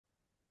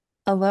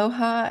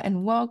Aloha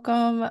and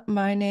welcome.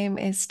 My name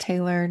is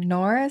Taylor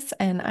Norris,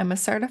 and I'm a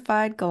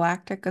certified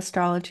Galactic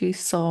Astrology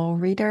soul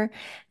reader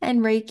and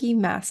Reiki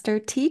master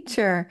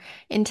teacher.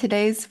 In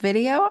today's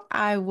video,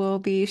 I will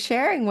be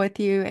sharing with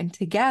you, and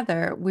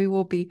together we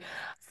will be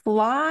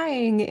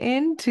flying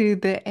into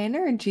the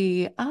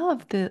energy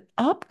of the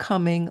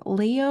upcoming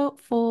Leo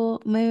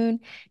full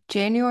moon,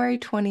 January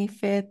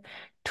 25th.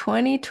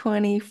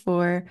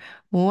 2024.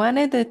 One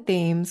of the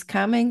themes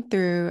coming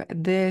through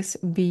this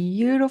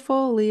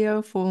beautiful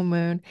Leo full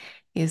moon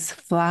is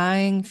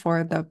flying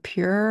for the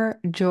pure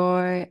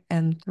joy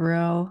and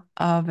thrill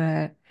of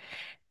it.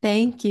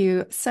 Thank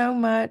you so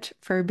much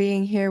for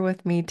being here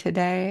with me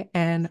today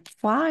and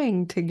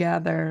flying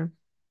together.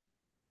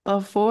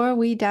 Before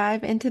we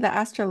dive into the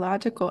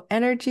astrological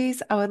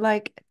energies, I would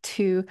like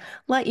to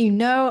let you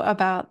know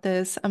about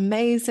this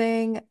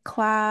amazing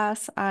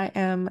class I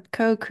am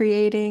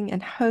co-creating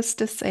and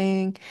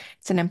hostessing.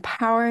 It's an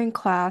empowering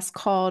class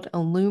called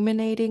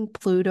Illuminating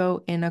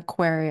Pluto in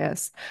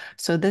Aquarius.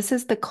 So this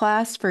is the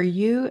class for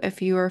you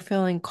if you are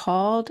feeling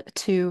called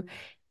to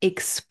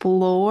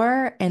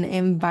explore and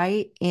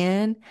invite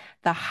in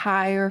the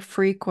higher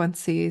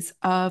frequencies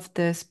of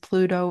this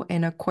Pluto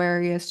in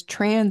Aquarius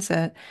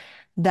transit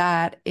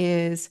that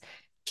is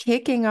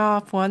kicking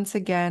off once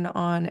again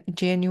on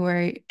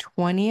January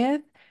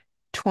 20th,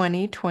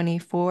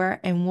 2024,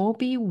 and will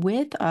be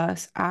with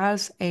us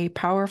as a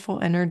powerful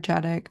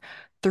energetic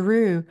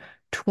through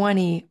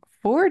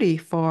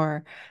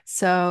 2044.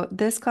 So,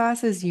 this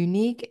class is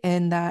unique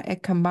in that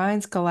it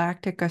combines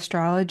galactic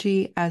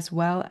astrology as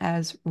well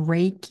as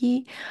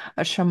Reiki,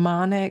 a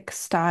shamanic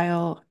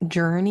style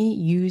journey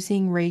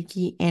using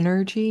Reiki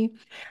energy,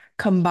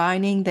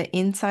 combining the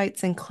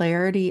insights and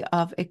clarity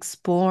of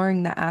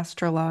exploring the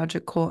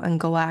astrological and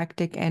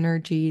galactic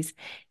energies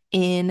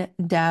in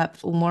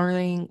depth,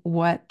 learning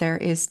what there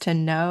is to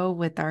know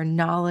with our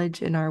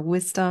knowledge and our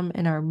wisdom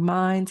in our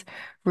minds,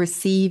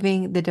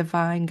 receiving the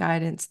divine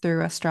guidance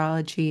through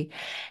astrology,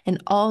 and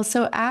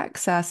also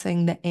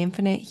accessing the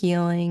infinite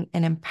healing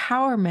and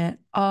empowerment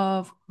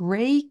of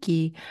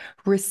Reiki,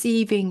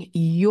 receiving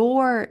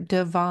your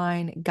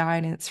divine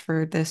guidance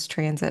for this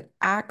transit,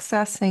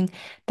 accessing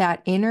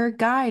that inner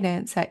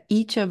guidance that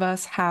each of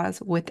us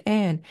has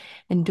within,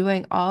 and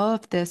doing all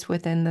of this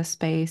within the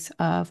space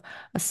of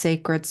a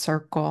sacred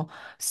circle.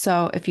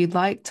 So if you'd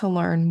like to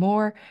learn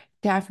more,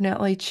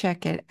 definitely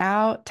check it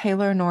out.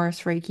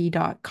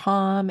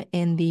 TaylorNorrisReiki.com.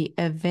 In the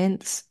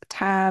events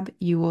tab,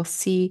 you will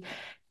see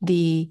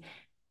the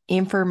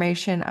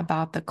information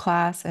about the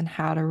class and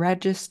how to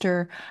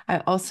register. I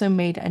also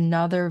made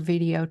another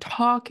video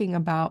talking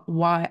about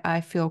why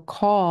I feel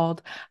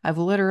called. I've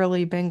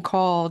literally been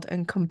called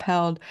and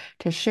compelled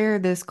to share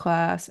this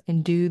class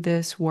and do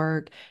this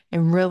work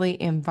and really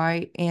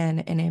invite in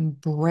and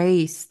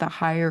embrace the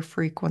higher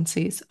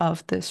frequencies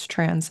of this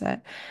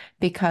transit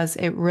because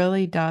it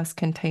really does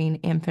contain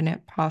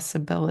infinite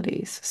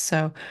possibilities.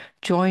 So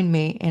join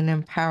me in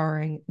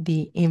empowering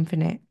the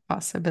infinite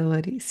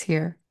possibilities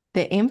here,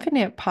 the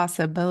infinite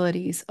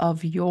possibilities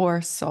of your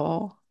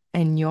soul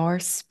and your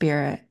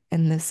spirit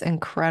in this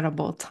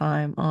incredible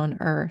time on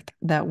earth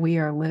that we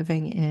are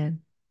living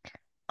in.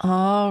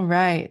 All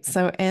right,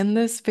 so in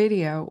this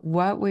video,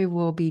 what we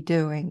will be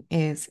doing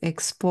is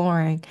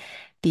exploring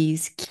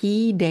these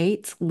key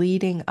dates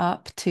leading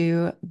up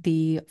to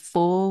the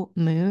full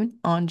moon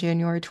on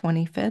January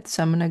 25th.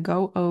 So I'm going to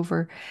go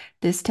over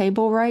this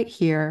table right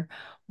here.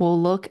 We'll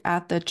look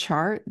at the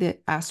chart, the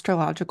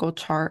astrological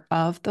chart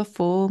of the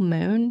full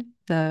moon,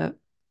 the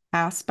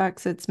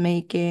aspects it's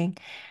making,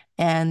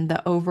 and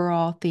the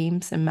overall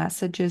themes and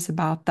messages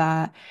about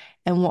that.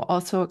 And we'll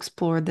also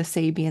explore the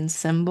Sabian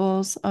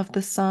symbols of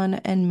the sun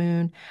and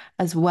moon,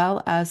 as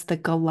well as the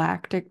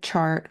galactic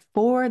chart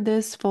for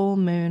this full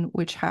moon,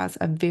 which has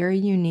a very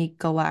unique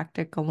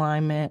galactic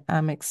alignment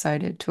I'm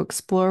excited to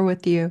explore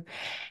with you.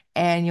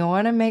 And you'll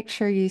want to make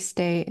sure you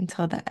stay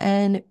until the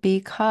end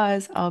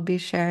because I'll be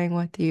sharing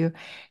with you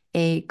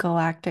a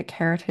galactic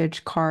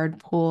heritage card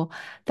pool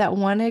that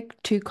wanted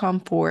to come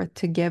forth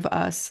to give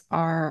us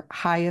our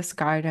highest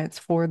guidance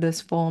for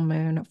this full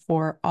moon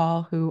for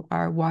all who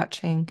are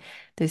watching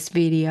this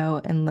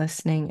video and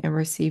listening and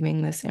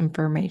receiving this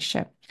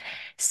information.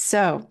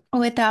 So,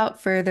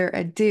 without further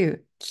ado,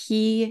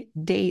 key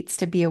dates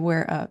to be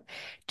aware of.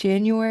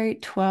 January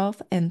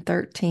 12th and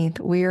 13th,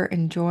 we are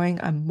enjoying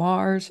a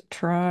Mars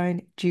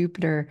trine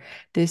Jupiter.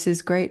 This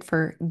is great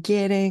for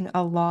getting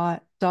a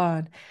lot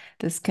done.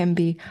 This can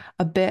be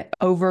a bit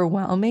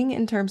overwhelming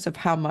in terms of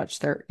how much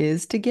there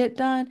is to get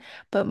done,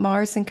 but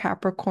Mars in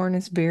Capricorn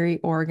is very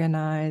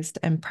organized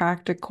and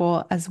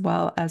practical, as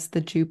well as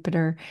the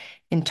Jupiter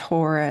in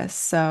Taurus.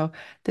 So,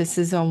 this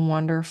is a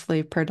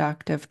wonderfully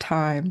productive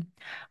time.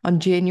 On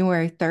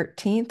January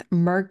 13th,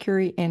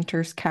 Mercury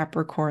enters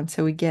Capricorn.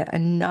 So we get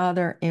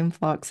another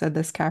influx of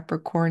this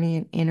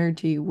Capricornian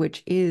energy,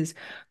 which is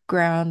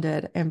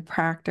grounded and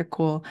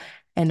practical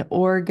and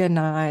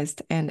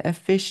organized and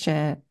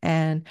efficient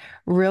and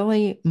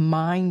really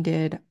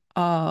minded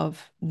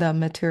of the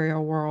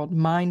material world,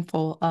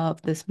 mindful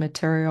of this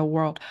material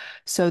world.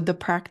 So the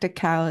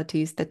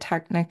practicalities, the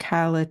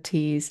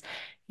technicalities,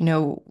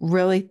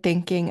 really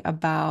thinking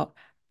about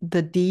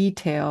the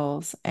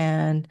details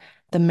and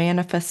the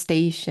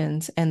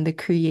manifestations and the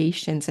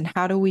creations and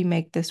how do we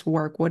make this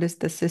work? What is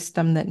the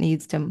system that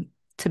needs to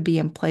be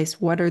in place?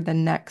 What are the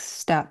next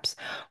steps?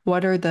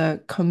 What are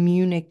the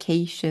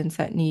communications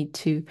that need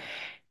to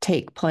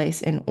take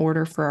place in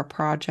order for a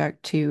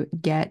project to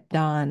get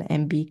done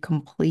and be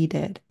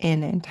completed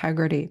in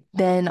integrity?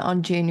 Then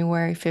on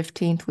January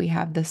 15th, we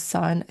have the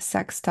Sun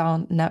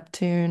sextile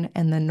Neptune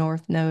and the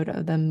North Node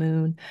of the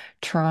Moon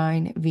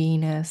trine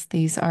Venus.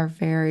 These are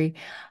very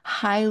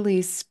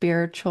highly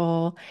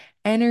spiritual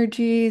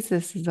energies.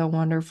 This is a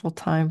wonderful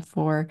time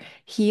for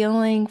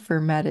healing,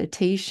 for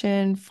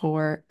meditation,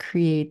 for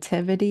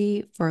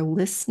creativity, for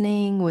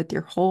listening with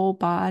your whole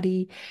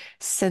body,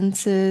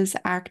 senses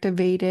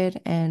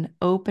activated and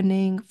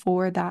opening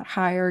for that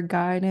higher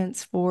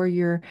guidance, for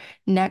your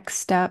next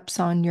steps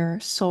on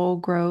your soul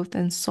growth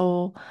and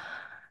soul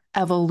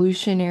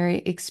evolutionary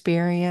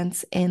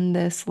experience in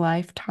this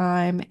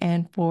lifetime,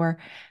 and for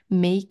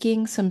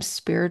making some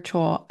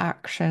spiritual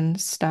action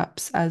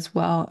steps as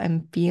well,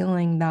 and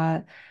feeling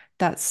that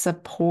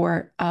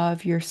support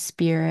of your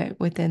spirit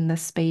within the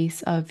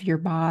space of your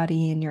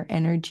body and your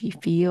energy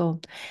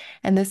field.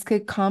 And this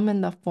could come in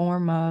the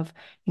form of,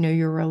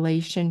 your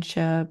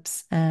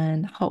relationships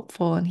and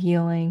helpful and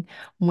healing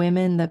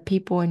women, the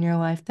people in your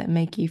life that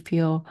make you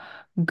feel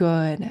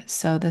good.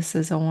 So this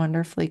is a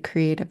wonderfully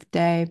creative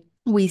day.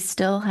 We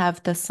still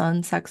have the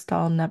Sun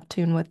sextile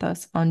Neptune with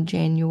us on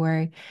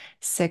January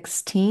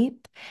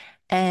 16th.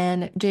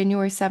 And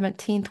January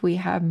 17th, we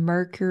have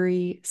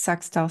Mercury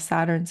sextile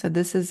Saturn. So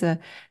this is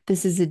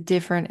a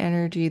different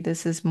energy.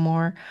 This is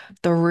more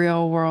the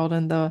real world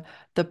and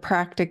the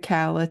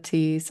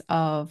practicalities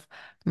of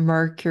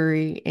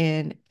Mercury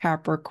in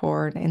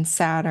Capricorn and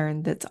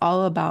Saturn. That's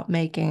all about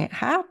making it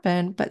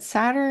happen. But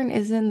Saturn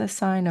is in the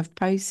sign of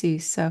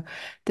Pisces. So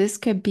this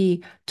could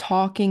be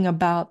talking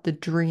about the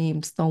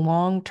dreams, the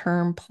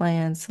long-term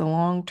plans, the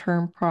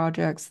long-term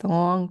projects, the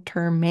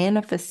long-term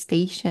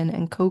manifestation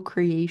and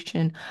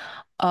co-creation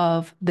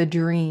of the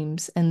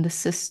dreams and the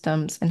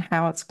systems and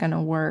how it's going to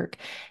work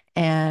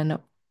and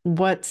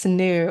what's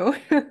new,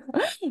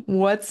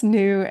 what's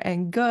new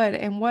and good,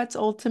 and what's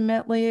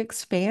ultimately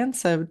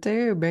expansive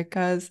too,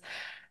 because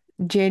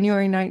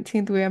January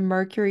 19th, we have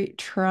Mercury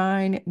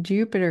trine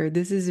Jupiter.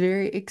 This is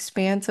very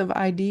expansive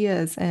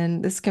ideas,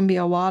 and this can be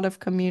a lot of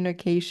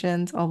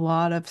communications, a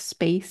lot of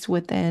space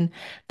within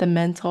the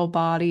mental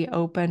body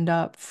opened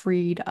up,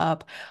 freed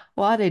up,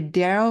 a lot of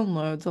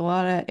downloads, a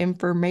lot of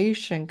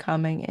information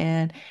coming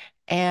in,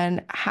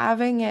 and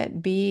having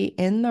it be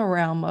in the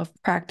realm of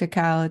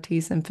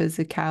practicalities and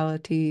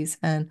physicalities,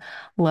 and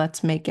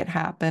let's make it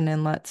happen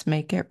and let's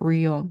make it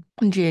real.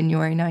 On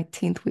January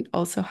 19th, we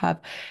also have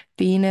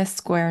Venus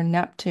square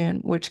Neptune,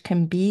 which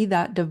can be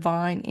that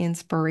divine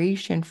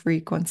inspiration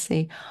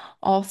frequency,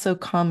 also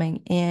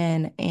coming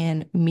in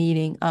and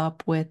meeting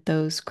up with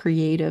those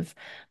creative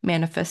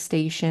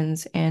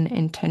manifestations and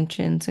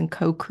intentions and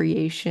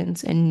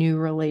co-creations and new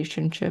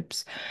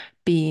relationships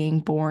being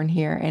born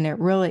here. And it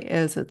really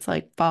is, it's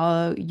like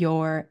follow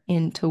your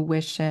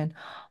intuition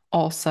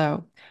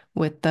also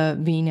with the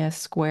Venus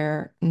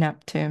square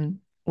Neptune.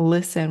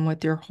 Listen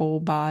with your whole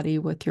body,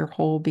 with your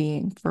whole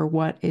being for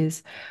what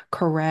is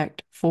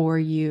correct for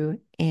you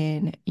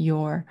in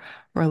your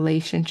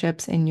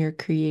relationships, in your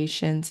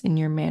creations, in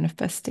your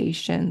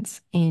manifestations,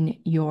 in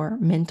your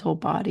mental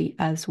body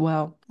as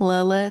well.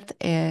 Lilith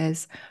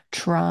is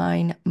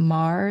trine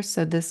Mars,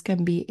 so this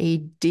can be a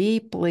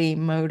deeply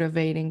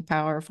motivating,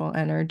 powerful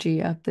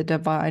energy of the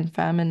divine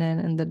feminine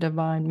and the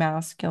divine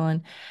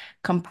masculine,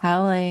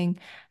 compelling,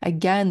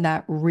 again,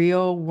 that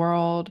real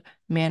world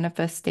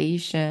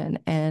manifestation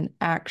and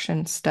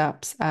action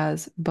steps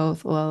as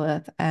both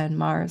Lilith and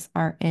Mars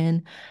are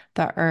in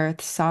the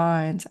earth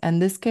signs.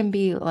 And this can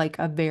be like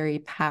a very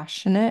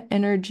passionate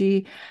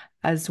energy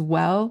as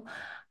well,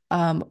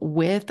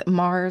 with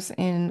Mars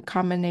in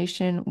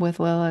combination with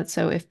Lilith.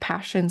 So if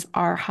passions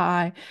are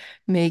high,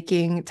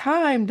 making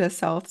time to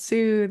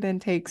self-soothe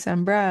and take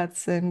some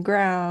breaths and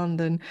ground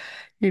and,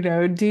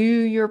 do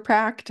your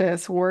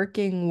practice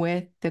working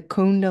with the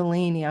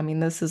Kundalini. I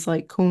mean, this is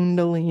like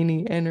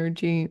Kundalini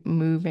energy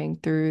moving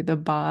through the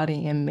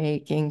body and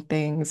making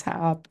things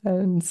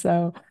happen.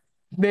 So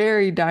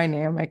very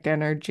dynamic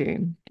energy.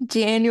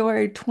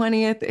 January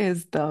 20th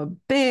is the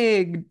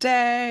big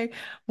day.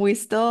 We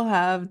still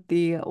have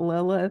the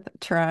Lilith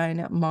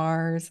trine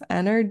Mars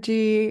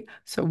energy.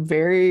 So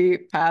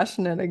very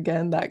passionate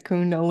again, that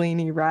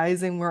Kundalini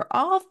rising. We're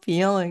all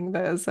feeling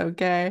this,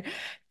 okay?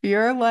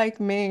 you're like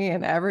me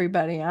and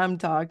everybody I'm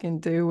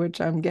talking to,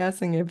 which I'm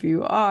guessing if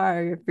you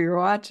are, if you're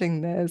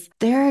watching this,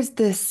 there's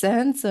this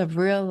sense of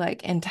real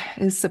like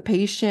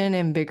anticipation,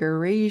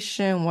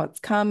 invigoration, what's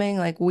coming.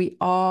 Like we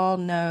all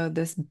know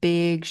this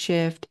big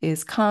shift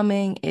is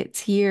coming. It's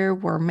here.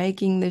 We're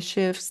making the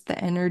shifts. The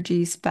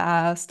energy's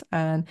fast.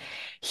 And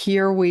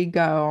here we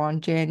go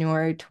on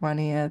January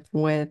 20th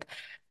with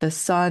the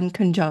Sun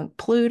conjunct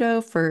Pluto,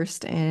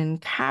 first in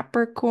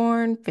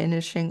Capricorn,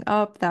 finishing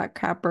up that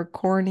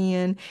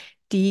Capricornian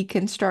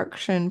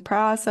deconstruction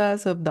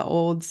process of the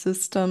old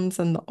systems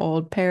and the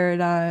old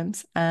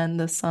paradigms, and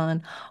the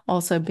Sun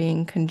also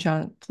being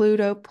conjunct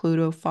Pluto,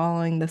 Pluto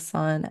following the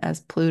Sun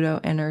as Pluto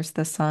enters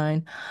the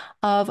sign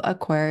of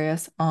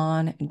Aquarius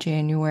on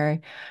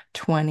January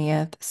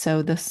 20th.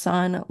 So the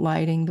Sun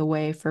lighting the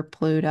way for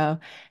Pluto.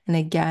 And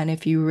again,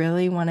 if you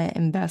really want to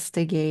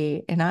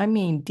investigate, and I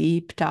mean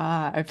deep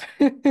dive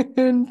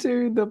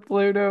into the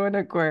Pluto and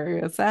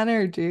Aquarius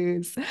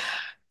energies,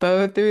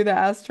 both through the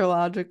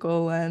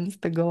astrological lens,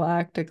 the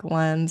galactic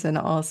lens, and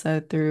also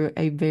through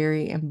a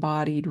very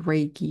embodied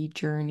Reiki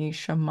journey,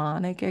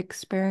 shamanic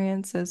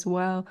experience as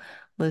well,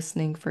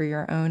 listening for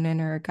your own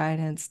inner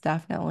guidance,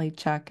 definitely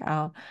check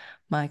out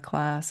my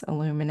class,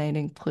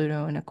 Illuminating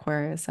Pluto and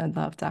Aquarius. I'd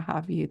love to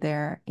have you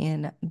there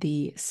in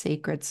the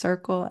sacred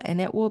circle, and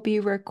it will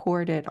be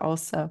recorded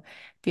also.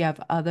 If you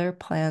have other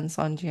plans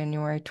on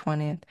January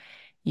 20th,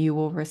 you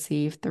will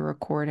receive the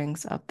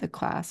recordings of the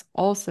class.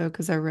 Also,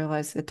 because I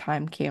realize the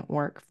time can't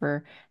work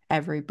for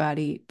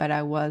everybody, but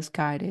I was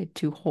guided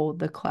to hold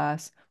the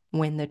class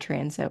when the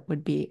transit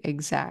would be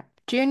exact.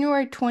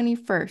 January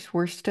 21st,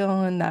 we're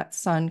still in that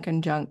Sun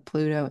conjunct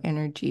Pluto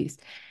energies.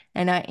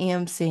 And I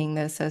am seeing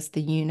this as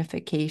the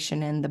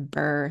unification and the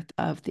birth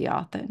of the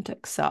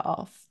authentic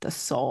self, the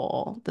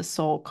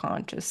soul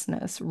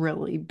consciousness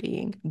really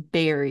being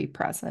very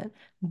present,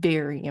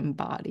 very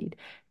embodied,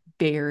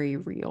 very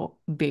real,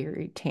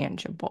 very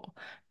tangible,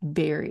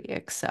 very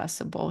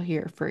accessible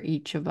here for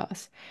each of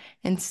us.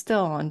 And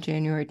still on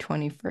January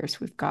 21st,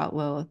 we've got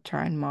Lilith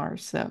trine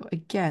Mars. So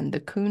again, the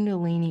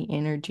Kundalini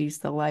energies,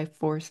 the life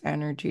force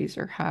energies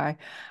are high.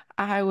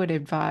 I would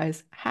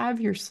advise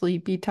have your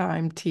sleepy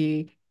time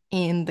tea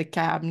in the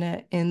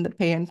cabinet in the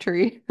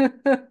pantry.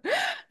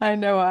 I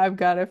know I've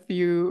got a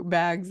few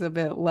bags of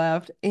it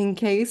left in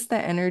case the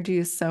energy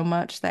is so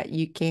much that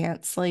you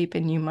can't sleep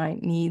and you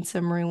might need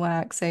some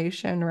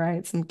relaxation,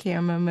 right? Some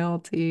chamomile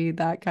tea,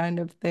 that kind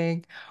of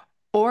thing.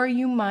 Or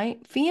you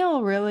might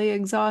feel really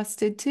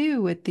exhausted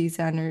too with these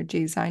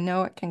energies. I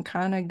know it can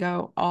kind of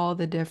go all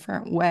the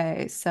different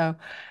ways. So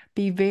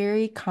be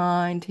very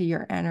kind to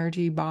your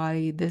energy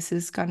body. This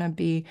is going to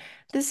be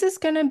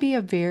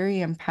a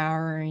very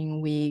empowering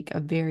week,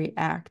 a very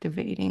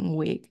activating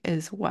week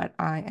is what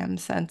I am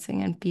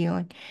sensing and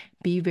feeling.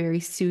 Be very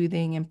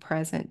soothing and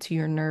present to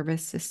your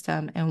nervous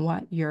system and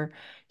what your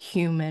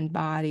human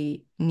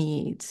body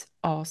needs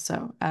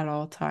also at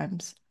all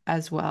times,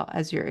 as well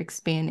as you're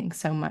expanding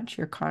so much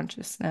your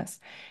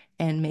consciousness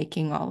and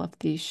making all of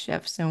these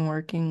shifts and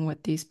working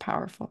with these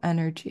powerful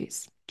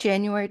energies.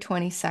 January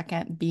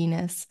 22nd,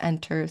 Venus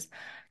enters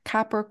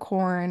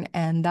Capricorn,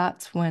 and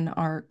that's when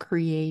our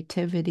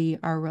creativity,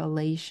 our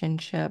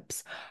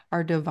relationships,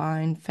 our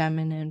divine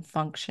feminine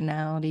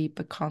functionality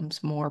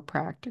becomes more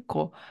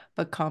practical,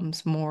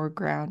 becomes more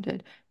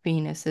grounded.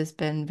 Venus has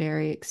been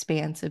very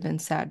expansive in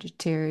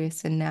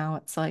Sagittarius, and now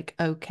it's like,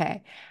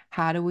 okay,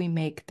 how do we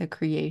make the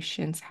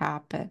creations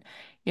happen?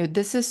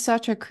 This is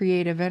such a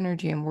creative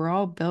energy, and we're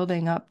all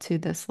building up to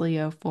this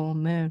Leo full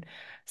moon.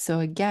 So,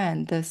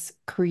 again, this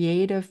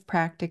creative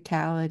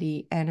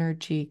practicality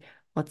energy,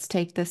 let's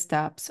take the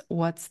steps.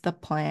 What's the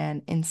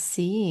plan? And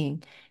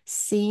seeing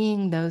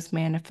those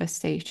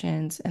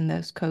manifestations and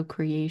those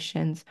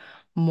co-creations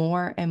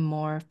more and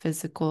more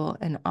physical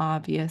and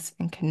obvious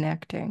and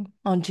connecting.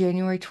 On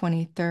January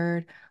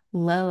 23rd,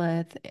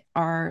 Lilith,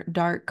 our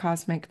dark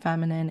cosmic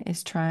feminine,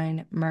 is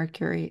trine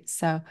Mercury.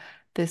 So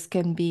this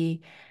can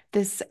be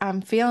this,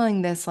 I'm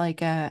feeling this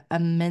like a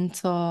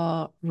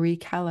mental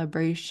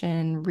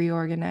recalibration,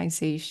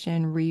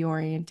 reorganization,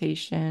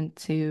 reorientation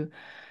to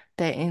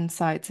the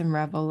insights and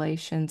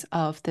revelations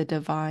of the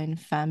divine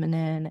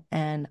feminine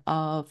and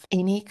of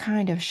any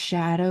kind of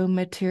shadow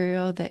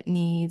material that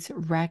needs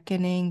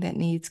reckoning, that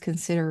needs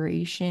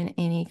consideration,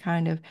 any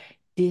kind of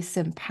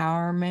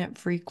disempowerment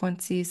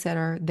frequencies that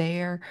are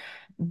there.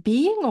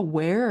 Being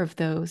aware of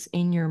those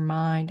in your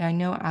mind. I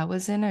know I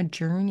was in a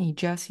journey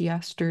just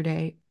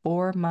yesterday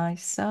for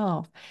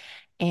myself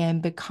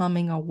and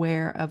becoming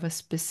aware of a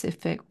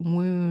specific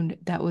wound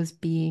that was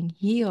being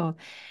healed.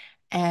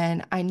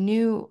 And I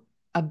knew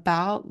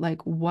about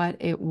like what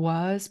it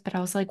was, but I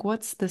was like,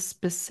 what's the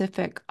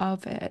specific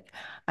of it?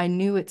 I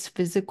knew its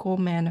physical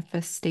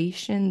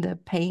manifestation, the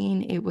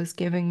pain it was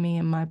giving me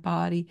in my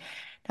body.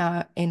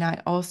 And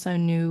I also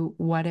knew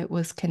what it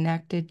was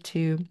connected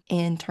to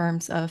in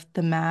terms of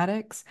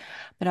thematics,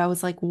 but I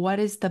was like, what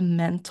is the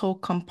mental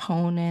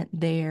component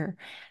there?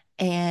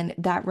 And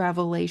that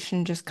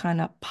revelation just kind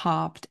of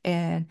popped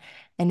in.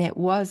 And it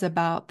was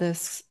about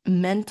this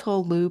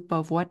mental loop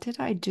of what did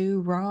I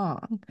do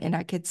wrong? And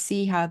I could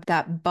see how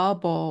that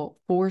bubble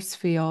force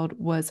field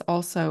was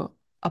also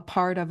a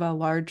part of a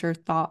larger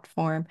thought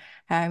form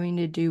having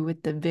to do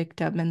with the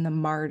victim and the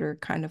martyr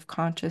kind of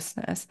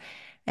consciousness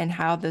and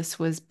how this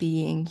was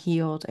being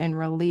healed and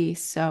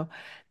released. So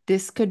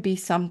this could be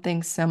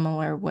something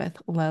similar with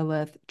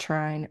Lilith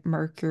trine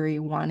Mercury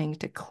wanting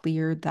to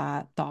clear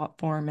that thought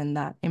form and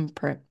that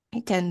imprint. I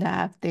tend to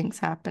have things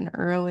happen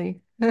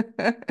early.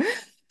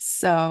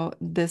 So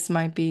this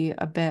might be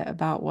a bit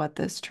about what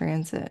this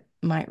transit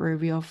might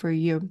reveal for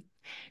you.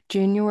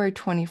 January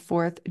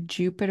 24th,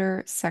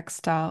 Jupiter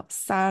sextile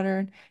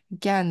Saturn.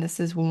 Again, this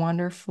is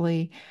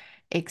wonderfully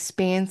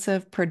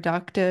expansive,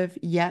 productive,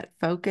 yet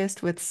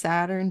focused with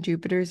Saturn.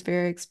 Jupiter is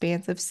very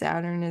expansive.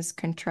 Saturn is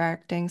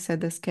contracting. So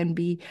this can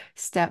be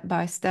step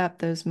by step,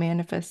 those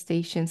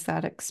manifestations,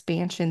 that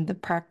expansion, the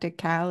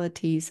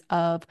practicalities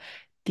of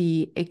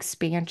the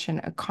expansion,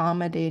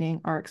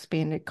 accommodating our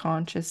expanded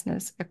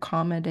consciousness,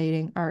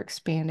 accommodating our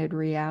expanded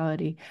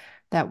reality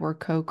that we're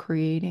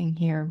co-creating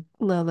here.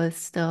 Lilith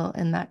still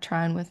in that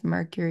trine with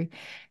Mercury.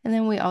 And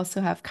then we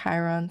also have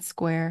Chiron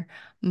square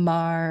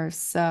Mars.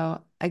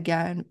 So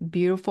again,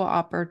 beautiful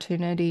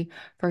opportunity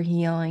for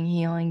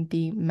healing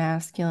the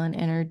masculine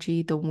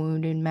energy, the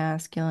wounded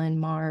masculine.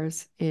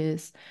 Mars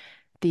is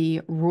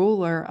the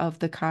ruler of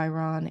the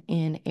Chiron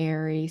in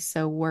Aries.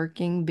 So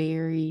working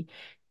very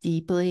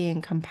deeply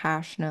and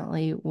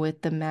compassionately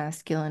with the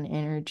masculine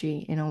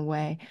energy in a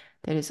way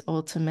that is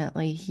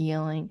ultimately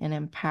healing and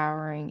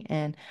empowering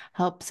and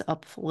helps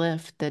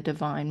uplift the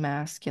divine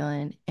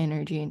masculine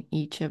energy in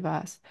each of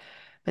us.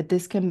 But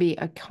this can be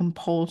a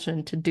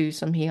compulsion to do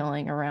some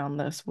healing around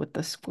this with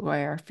the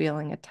square,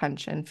 feeling a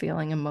tension,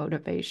 feeling a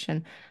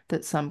motivation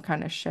that some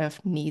kind of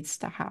shift needs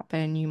to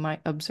happen. You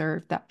might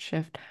observe that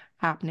shift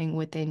happening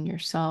within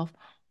yourself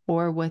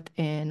or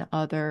within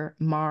other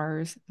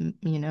Mars,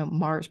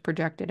 Mars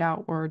projected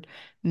outward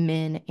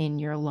men in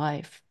your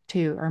life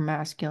too, or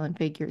masculine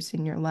figures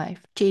in your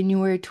life.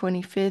 January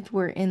 25th,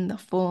 we're in the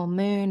full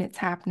moon. It's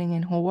happening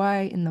in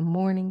Hawaii in the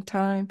morning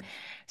time.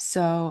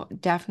 So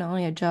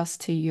definitely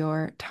adjust to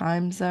your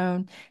time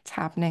zone. It's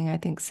happening, I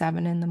think,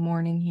 7 in the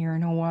morning here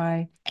in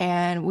Hawaii.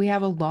 And we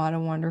have a lot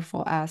of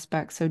wonderful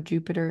aspects. So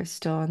Jupiter is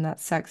still in that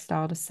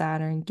sextile to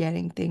Saturn,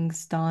 getting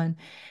things done.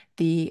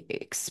 The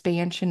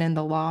expansion and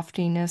the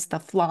loftiness, the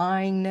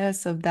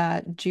flyingness of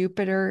that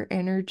Jupiter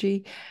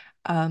energy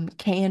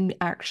can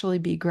actually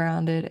be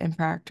grounded and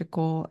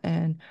practical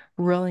and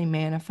really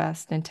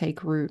manifest and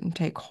take root and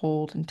take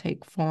hold and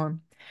take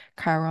form.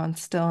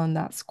 Chiron's still in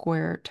that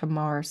square to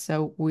Mars,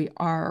 so we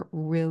are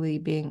really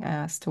being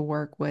asked to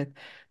work with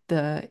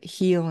the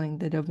healing,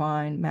 the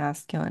divine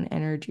masculine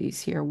energies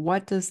here.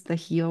 What does the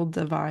healed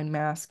divine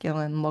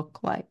masculine look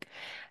like?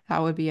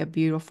 That would be a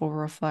beautiful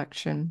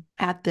reflection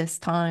at this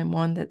time,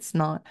 one that's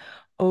not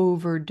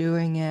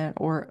overdoing it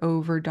or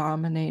over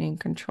dominating,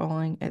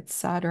 controlling,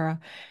 etc.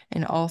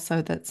 And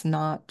also that's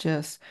not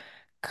just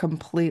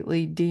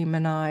completely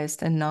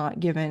demonized and not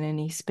given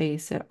any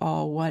space at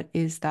all. What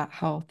is that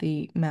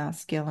healthy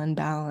masculine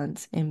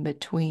balance in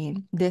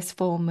between? This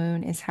full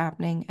moon is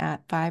happening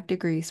at 5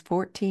 degrees,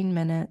 14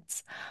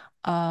 minutes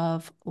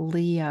of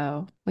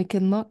Leo. We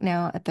can look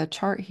now at the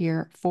chart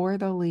here for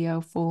the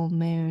Leo full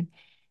moon.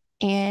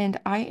 And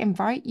I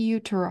invite you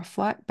to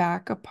reflect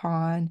back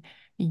upon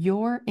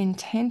your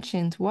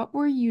intentions. What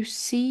were you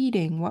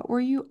seeding? What were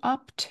you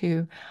up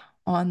to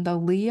on the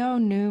Leo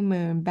new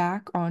moon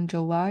back on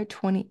July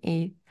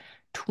 28th,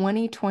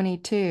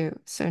 2022?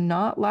 So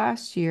not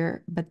last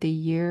year, but the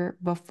year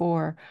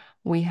before.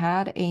 We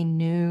had a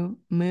new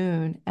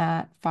moon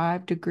at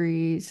 5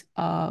 degrees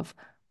of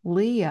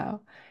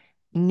Leo.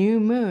 New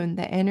moon,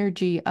 the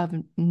energy of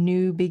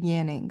new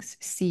beginnings,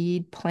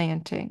 seed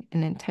planting,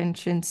 an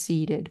intention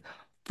seeded.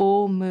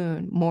 Full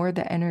moon, more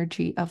the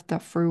energy of the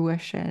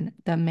fruition,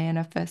 the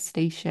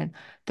manifestation,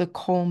 the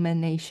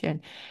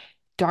culmination.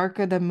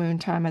 Darker the moon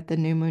time at the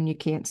new moon, you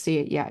can't see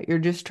it yet. You're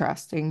just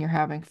trusting, you're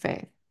having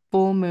faith.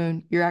 Full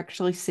moon, you're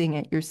actually seeing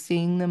it. You're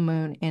seeing the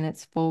moon in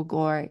its full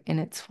glory, in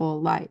its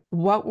full light.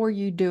 What were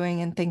you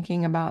doing and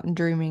thinking about and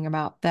dreaming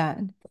about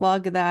then?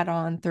 Plug that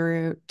on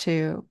through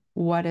to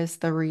what is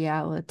the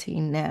reality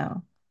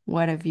now?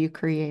 What have you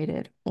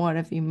created? What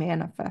have you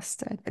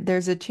manifested?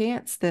 There's a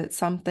chance that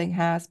something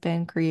has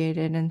been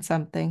created and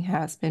something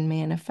has been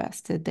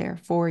manifested there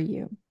for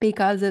you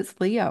because it's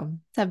Leo.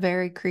 It's a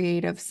very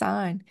creative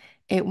sign.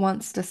 It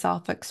wants to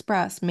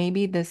self-express.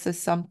 Maybe this is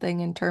something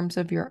in terms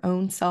of your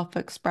own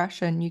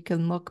self-expression. You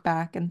can look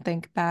back and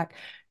think back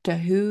to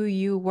who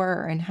you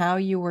were and how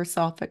you were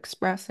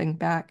self-expressing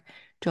back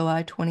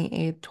July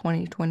 28th,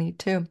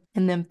 2022.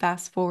 And then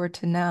fast forward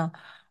to now.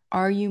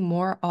 Are you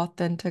more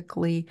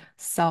authentically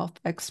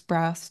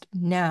self-expressed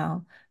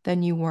now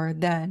than you were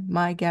then?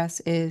 My guess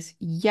is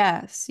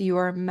yes, you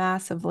are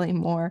massively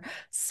more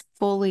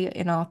fully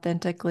and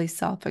authentically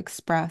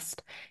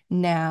self-expressed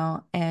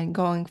now. And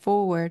going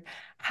forward,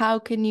 how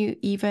can you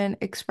even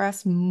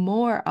express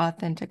more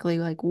authentically?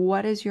 Like,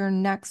 what is your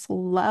next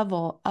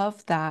level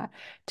of that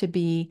to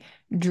be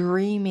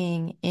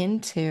dreaming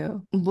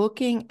into?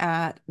 Looking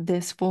at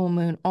this full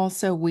moon,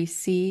 also, we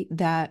see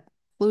that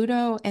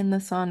Pluto and the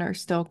sun are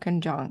still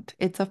conjunct.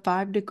 It's a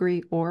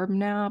 5-degree orb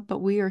now, but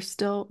we are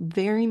still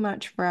very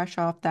much fresh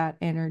off that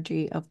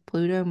energy of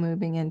Pluto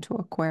moving into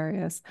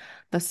Aquarius,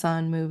 the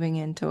sun moving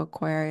into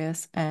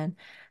Aquarius, and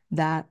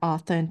that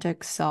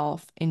authentic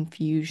self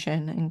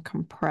infusion and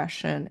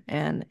compression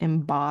and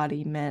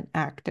embodiment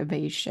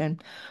activation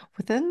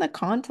within the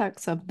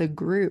context of the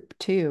group,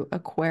 too.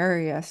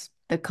 Aquarius,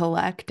 the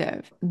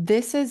collective.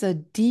 This is a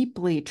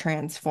deeply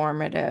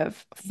transformative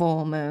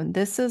full moon.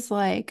 This is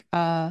like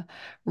a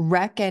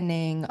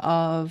reckoning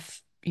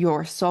of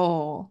your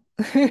soul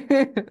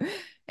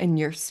and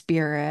your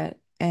spirit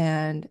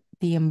and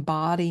the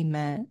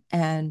embodiment.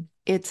 And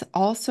it's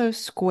also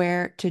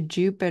square to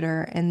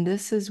Jupiter. And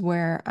this is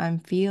where I'm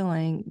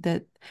feeling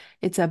that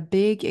it's a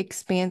big,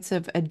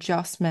 expansive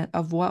adjustment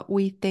of what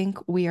we think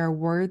we are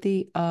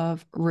worthy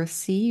of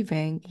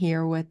receiving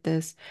here with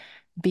this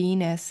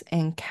Venus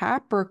and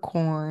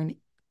Capricorn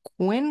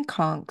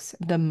quincunx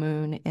the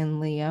moon in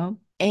Leo,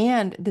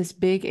 and this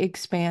big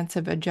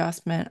expansive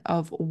adjustment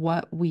of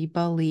what we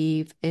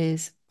believe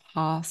is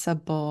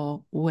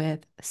possible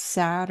with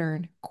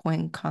Saturn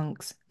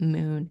quincunx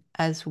moon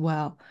as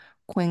well.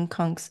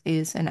 Quincunx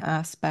is an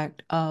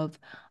aspect of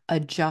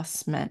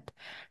adjustment.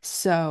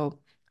 So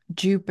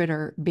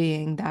Jupiter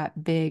being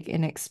that big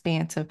and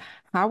expansive,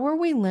 how are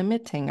we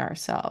limiting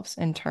ourselves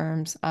in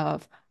terms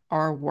of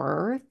our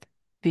worth?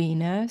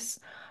 Venus,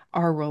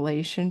 our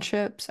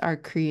relationships, our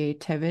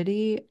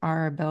creativity,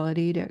 our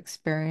ability to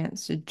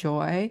experience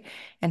joy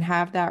and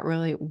have that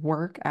really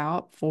work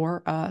out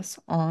for us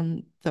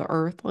on the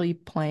earthly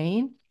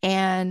plane.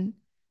 And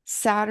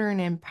Saturn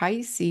in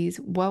Pisces,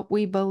 what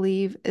we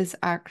believe is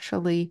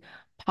actually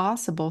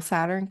possible.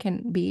 Saturn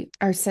can be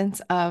our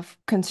sense of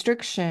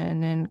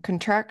constriction and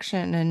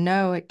contraction, and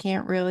no, it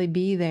can't really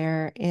be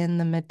there in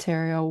the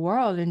material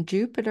world. And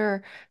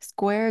Jupiter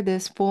square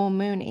this full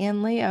moon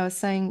in Leo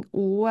saying,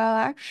 well,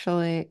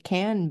 actually, it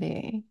can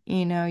be.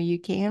 You know, you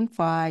can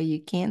fly,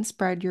 you can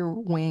spread your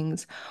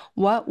wings.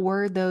 What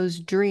were those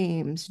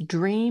dreams?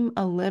 Dream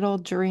a little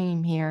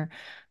dream here.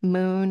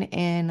 Moon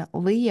in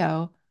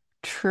Leo,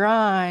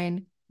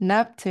 trine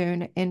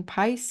Neptune in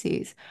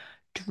Pisces.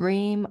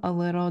 Dream a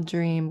little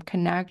dream,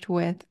 connect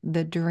with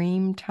the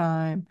dream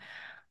time.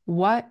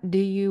 What do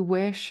you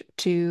wish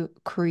to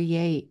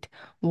create?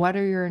 What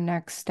are your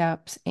next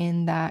steps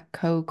in that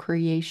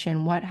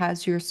co-creation? What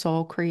has your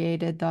soul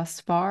created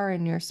thus far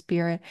in your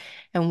spirit?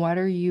 And what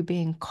are you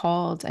being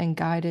called and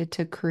guided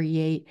to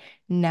create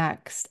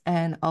next?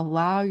 And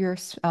allow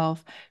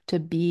yourself to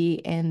be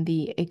in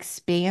the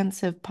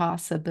expansive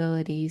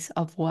possibilities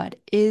of what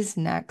is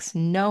next,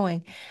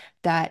 knowing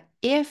that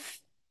if,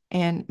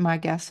 and my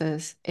guess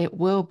is it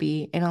will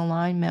be in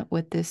alignment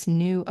with this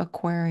new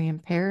Aquarian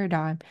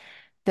paradigm,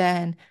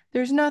 then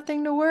there's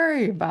nothing to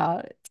worry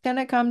about. It's going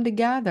to come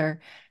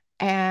together.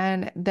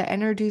 And the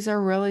energies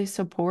are really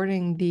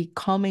supporting the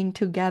coming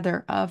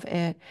together of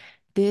it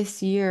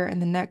this year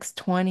and the next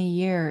 20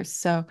 years.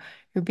 So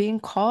you're being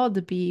called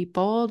to be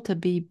bold, to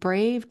be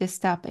brave, to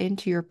step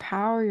into your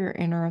power, your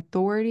inner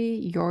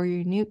authority, your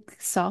unique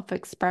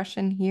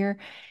self-expression here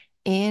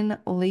in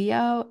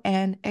Leo,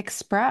 and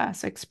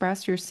express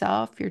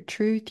yourself, your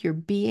truth, your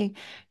being,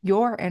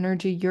 your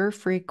energy, your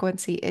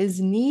frequency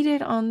is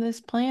needed on this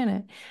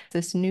planet.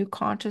 This new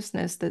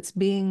consciousness that's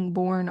being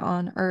born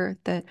on Earth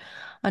that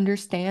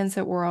understands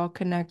that we're all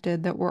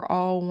connected, that we're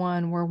all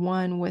one. We're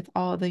one with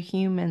all the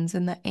humans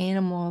and the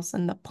animals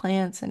and the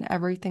plants, and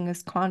everything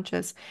is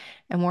conscious.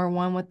 And we're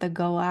one with the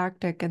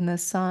galactic and the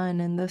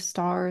sun and the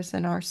stars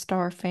and our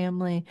star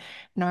family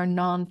and our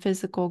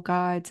non-physical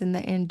guides and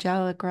the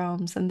angelic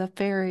realms and the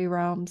fairy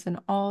realms and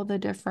all the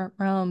different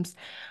realms.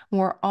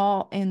 We're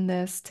all in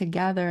this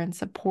together and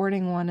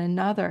supporting one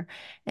another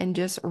and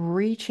just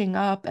reaching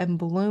up and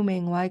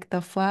blooming like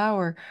the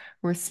flower,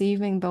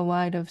 receiving the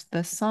light of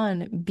the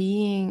sun,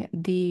 being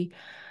the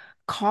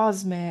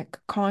cosmic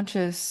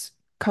conscious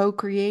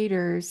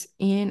co-creators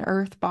in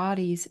earth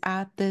bodies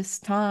at this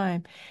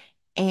time,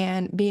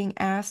 and being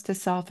asked to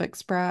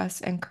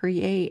self-express and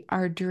create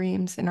our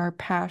dreams and our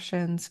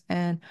passions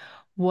and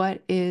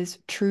what is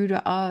true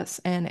to us.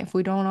 And if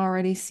we don't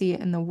already see it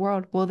in the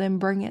world, well, then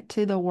bring it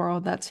to the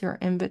world. That's your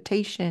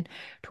invitation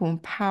to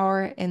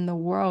empower it in the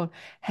world.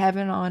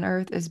 Heaven on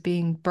earth is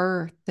being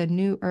birthed. The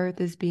new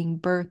earth is being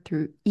birthed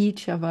through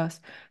each of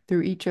us,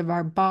 through each of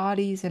our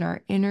bodies and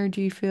our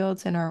energy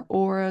fields and our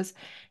auras,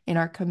 in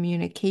our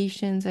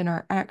communications, in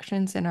our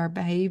actions, in our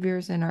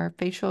behaviors, in our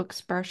facial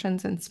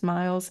expressions and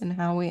smiles, and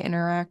how we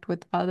interact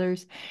with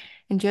others.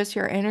 and just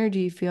your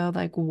energy field,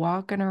 like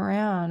walking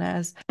around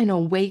as an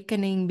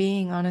awakening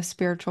being on a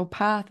spiritual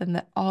path, and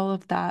that all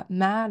of that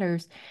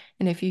matters.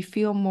 And if you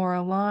feel more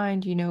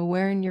aligned,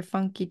 wearing your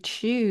funky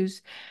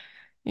shoes,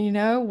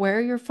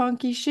 wear your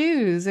funky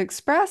shoes,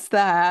 express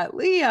that,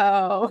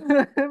 Leo.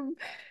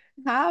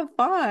 Have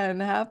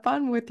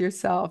fun with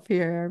yourself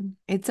here.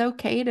 It's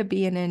okay to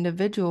be an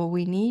individual.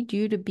 We need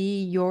you to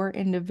be your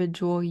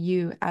individual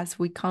you as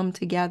we come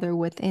together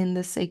within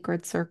the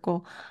sacred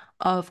circle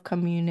of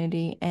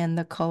community and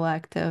the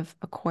collective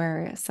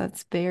Aquarius.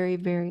 That's very,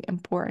 very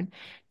important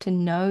to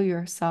know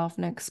yourself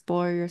and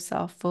explore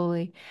yourself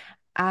fully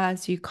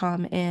as you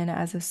come in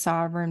as a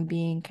sovereign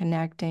being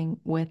connecting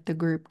with the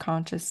group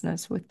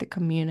consciousness, with the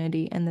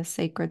community and the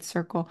sacred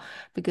circle,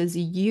 because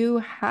you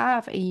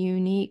have a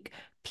unique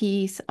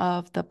piece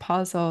of the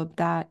puzzle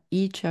that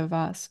each of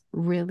us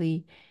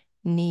really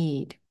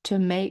need to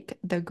make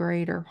the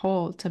greater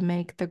whole, to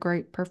make the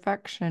great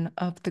perfection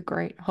of the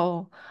great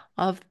whole,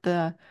 of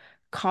the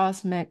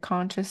cosmic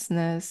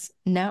consciousness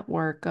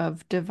network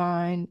of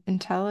divine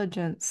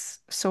intelligence,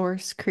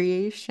 source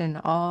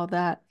creation, all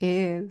that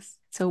is.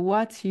 So,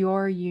 what's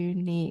your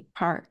unique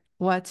part?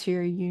 What's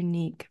your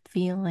unique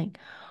feeling?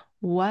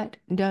 What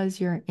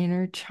does your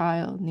inner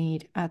child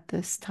need at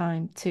this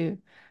time, too?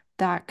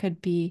 That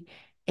could be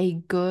a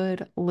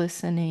good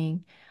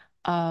listening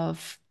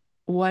of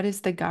what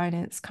is the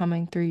guidance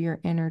coming through your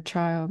inner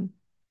child?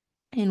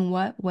 In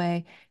what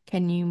way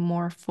can you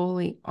more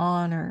fully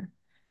honor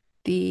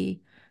the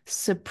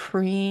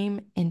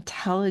supreme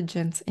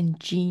intelligence and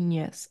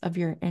genius of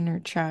your inner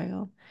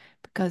child?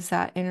 Because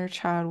that inner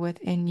child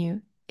within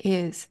you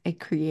is a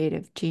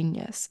creative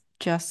genius.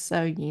 Just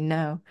so you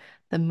know,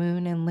 the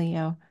moon in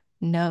Leo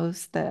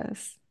knows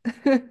this.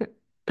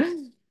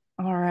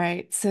 All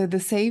right, so the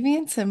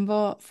Sabian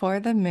symbol for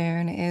the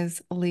moon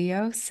is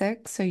Leo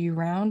 6, so you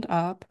round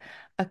up.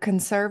 A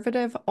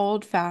conservative,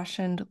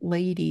 old-fashioned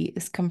lady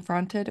is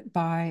confronted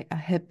by a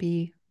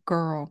hippie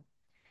girl.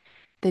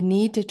 The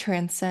need to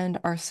transcend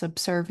our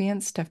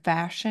subservience to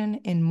fashion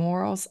in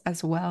morals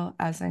as well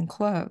as in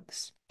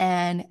clothes.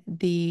 And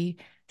the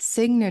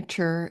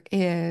signature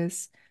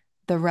is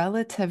the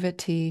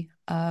relativity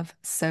of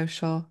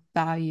social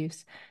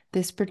values.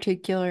 This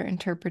particular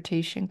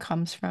interpretation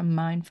comes from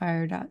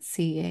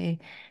mindfire.ca.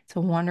 It's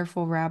a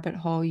wonderful rabbit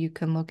hole. You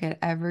can look at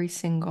every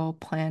single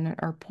planet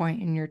or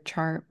point in your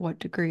chart, what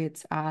degree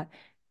it's at,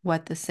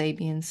 what the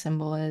Sabian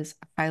symbol is.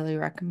 I highly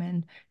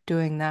recommend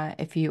doing that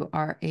if you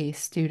are a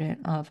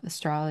student of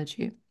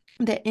astrology.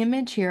 The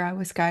image here I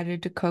was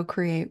guided to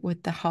co-create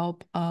with the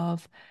help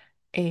of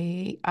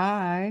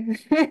AI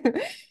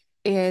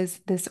is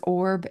this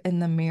orb in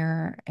the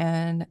mirror.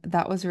 And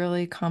that was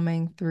really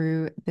coming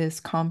through this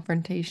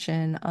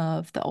confrontation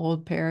of the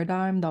old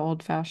paradigm, the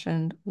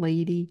old-fashioned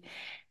lady,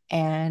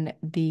 and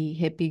the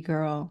hippie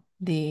girl,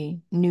 the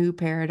new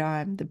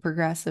paradigm, the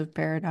progressive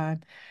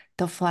paradigm,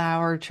 the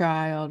flower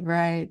child,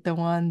 right? The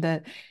one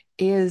that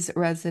is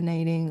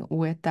resonating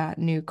with that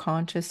new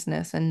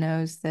consciousness and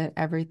knows that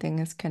everything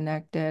is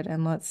connected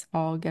and let's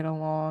all get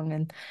along.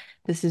 And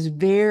this is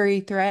very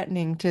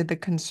threatening to the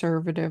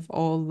conservative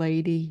old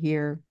lady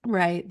here,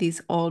 right?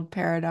 These old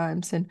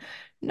paradigms. And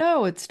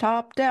no, it's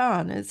top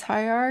down, it's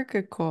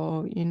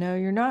hierarchical.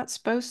 You're not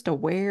supposed to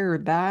wear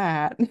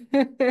that.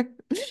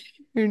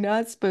 You're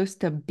not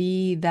supposed to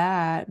be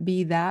that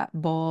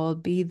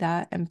bold, be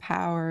that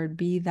empowered,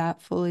 be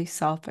that fully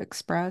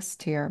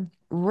self-expressed here.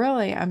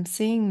 Really, I'm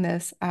seeing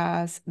this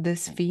as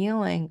this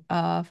feeling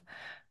of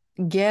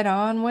get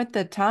on with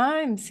the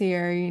times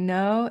here,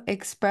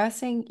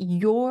 expressing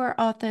your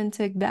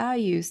authentic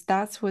values.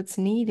 That's what's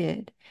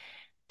needed.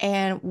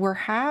 And we're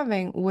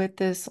having with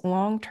this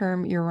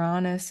long-term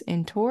Uranus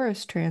in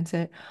Taurus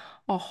transit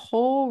a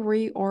whole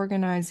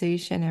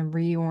reorganization and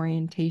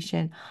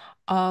reorientation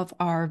of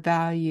our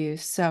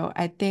values. So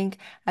I think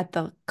at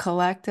the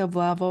collective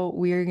level,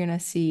 we're going to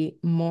see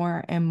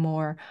more and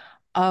more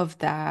of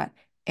that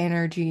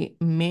energy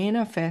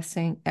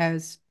manifesting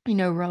as,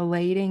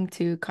 relating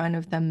to kind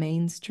of the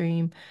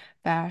mainstream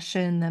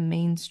fashion, the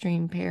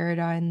mainstream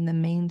paradigm, the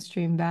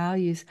mainstream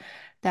values.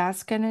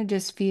 That's going to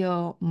just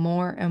feel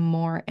more and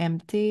more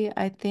empty,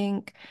 I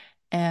think,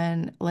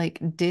 and like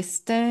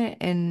distant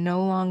and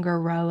no longer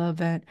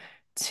relevant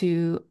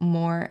to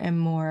more and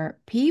more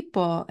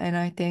people. And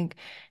I think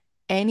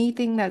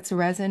anything that's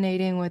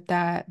resonating with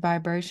that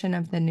vibration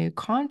of the new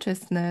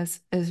consciousness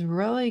is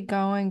really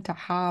going to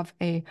have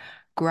a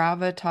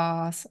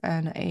gravitas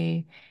and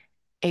a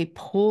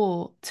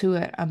pull to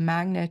it, a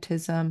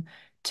magnetism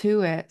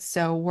to it.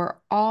 So we're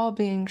all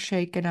being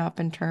shaken up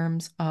in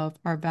terms of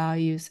our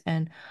values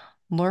and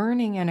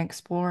learning and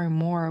exploring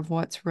more of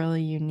what's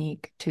really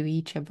unique to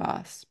each of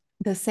us.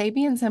 The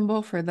Sabian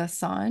symbol for the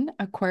sun,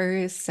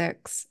 Aquarius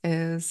 6,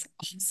 is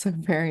also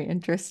very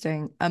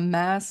interesting. A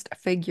masked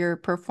figure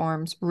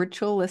performs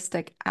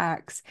ritualistic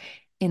acts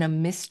in a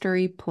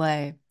mystery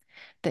play.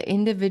 The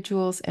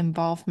individual's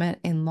involvement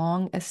in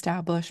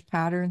long-established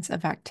patterns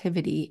of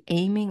activity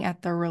aiming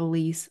at the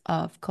release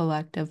of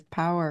collective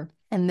power.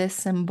 And this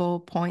symbol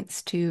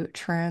points to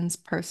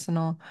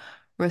transpersonal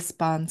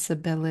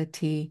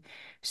responsibility.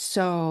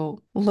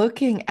 So,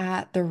 looking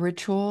at the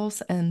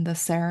rituals and the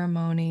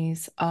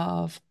ceremonies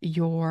of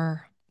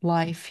your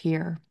life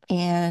here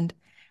and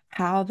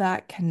how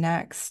that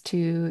connects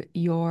to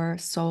your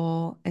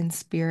soul and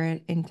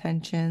spirit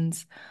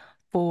intentions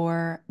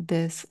for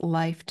this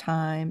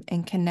lifetime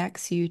and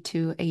connects you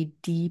to a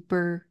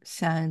deeper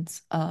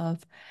sense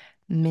of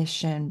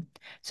mission.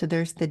 So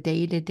there's the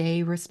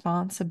day-to-day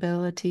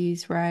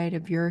responsibilities, right,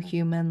 of your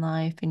human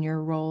life and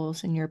your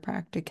roles and your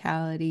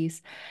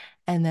practicalities.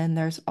 And then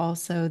there's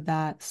also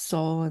that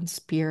soul and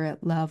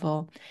spirit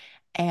level,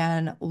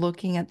 and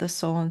looking at the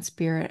soul and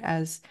spirit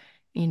as,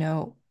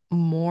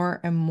 more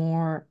and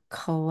more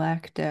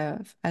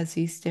collective as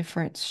these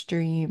different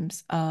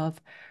streams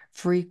of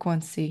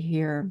frequency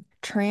here.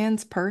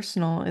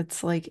 Transpersonal,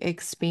 it's like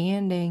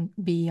expanding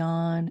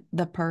beyond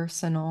the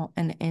personal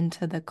and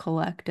into the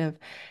collective.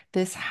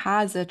 This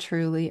has a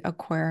truly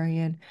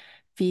Aquarian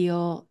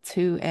feel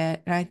to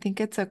it. And I think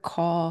it's a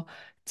call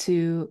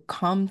to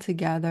come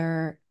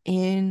together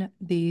in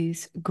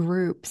these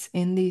groups,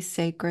 in these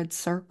sacred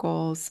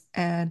circles,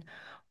 and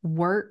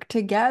work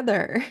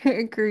together,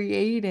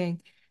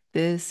 creating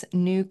this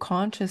new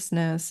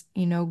consciousness,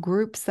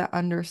 groups that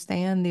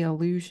understand the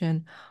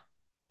illusion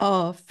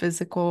of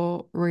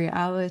physical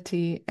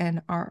reality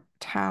and are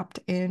tapped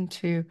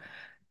into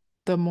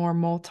the more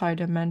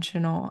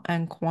multidimensional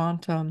and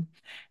quantum.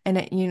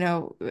 And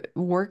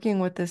working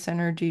with this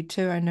energy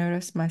too, I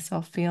noticed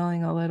myself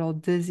feeling a little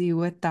dizzy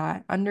with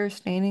that,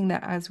 understanding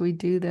that as we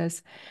do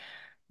this,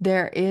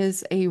 there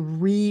is a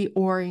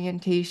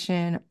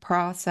reorientation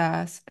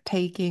process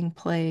taking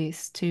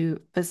place to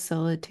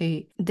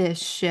facilitate this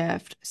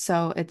shift.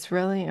 So it's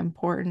really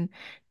important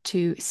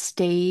to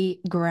stay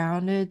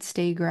grounded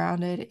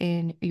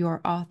in your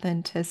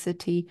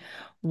authenticity,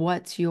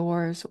 what's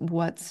yours,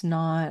 what's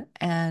not,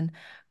 and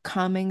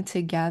coming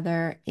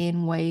together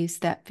in ways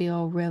that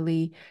feel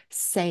really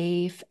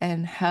safe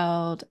and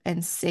held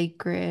and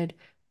sacred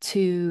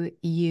to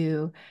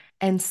you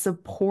and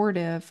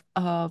supportive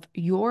of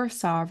your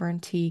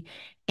sovereignty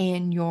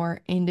and your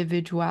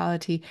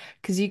individuality.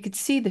 Because you could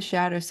see the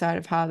shadow side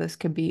of how this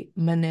could be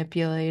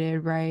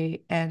manipulated,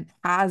 right? And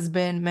has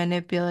been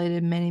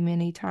manipulated many,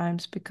 many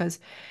times because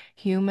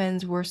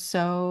humans were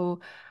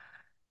so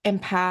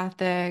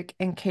empathic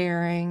and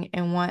caring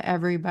and want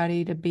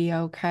everybody to be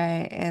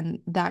okay. And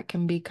that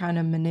can be kind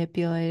of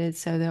manipulated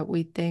so that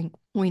we think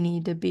we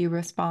need to be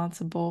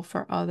responsible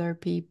for other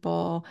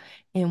people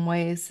in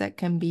ways that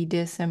can be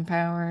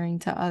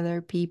disempowering to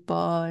other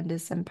people and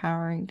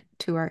disempowering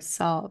to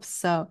ourselves.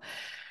 So,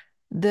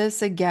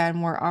 this again,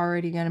 we're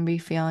already going to be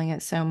feeling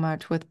it so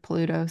much with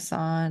Pluto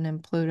Sun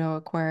and Pluto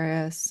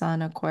Aquarius,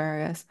 Sun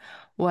Aquarius.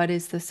 What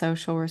is the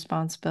social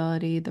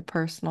responsibility, the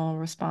personal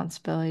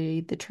responsibility,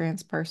 the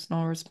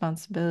transpersonal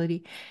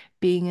responsibility,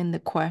 being in the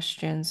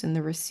questions and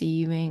the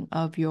receiving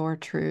of your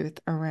truth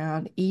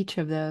around each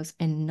of those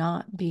and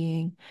not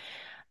being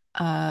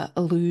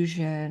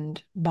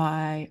illusioned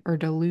by or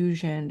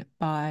delusioned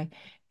by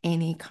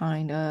any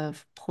kind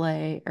of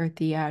play or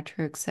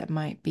theatrics that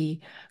might be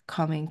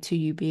coming to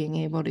you, being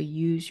able to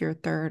use your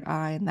third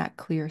eye and that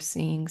clear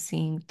seeing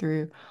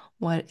through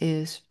what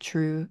is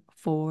true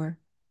for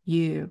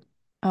you.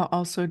 I'll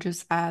also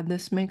just add,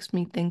 this makes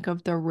me think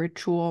of the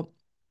ritual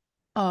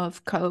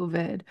of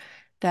COVID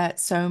that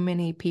so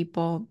many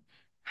people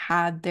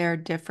had their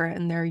different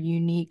and their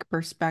unique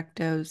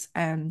perspectives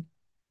and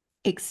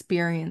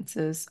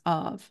experiences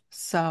of.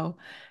 So,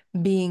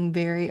 being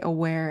very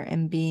aware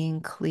and being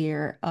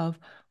clear of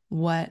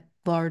what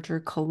larger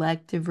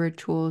collective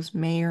rituals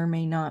may or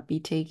may not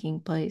be taking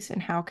place,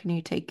 and how can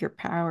you take your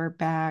power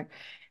back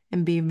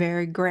and be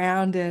very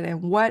grounded,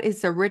 and what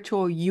is the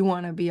ritual you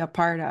want to be a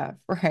part of,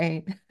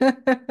 right?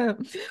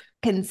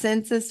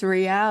 Consensus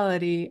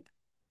reality.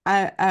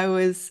 I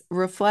was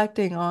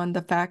reflecting on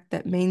the fact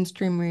that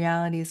mainstream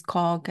reality is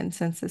called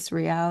consensus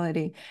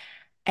reality.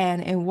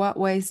 And in what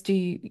ways do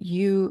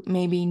you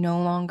maybe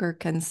no longer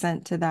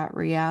consent to that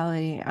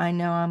reality? I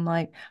know I'm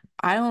like,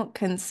 I don't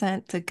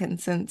consent to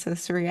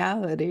consensus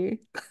reality.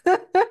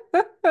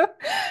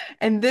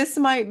 And this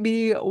might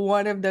be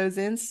one of those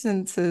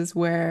instances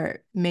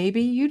where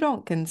maybe you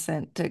don't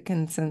consent to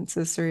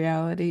consensus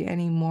reality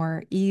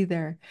anymore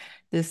either.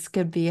 This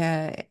could be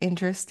an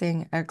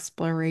interesting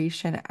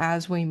exploration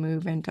as we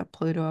move into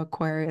Pluto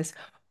Aquarius.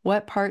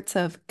 What parts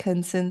of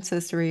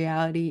consensus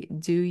reality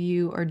do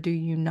you or do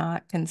you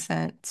not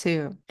consent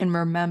to? And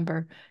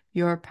remember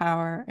your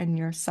power and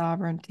your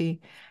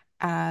sovereignty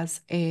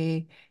as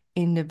a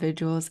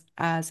individuals,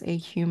 as a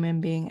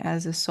human being,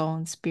 as a soul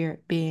and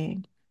spirit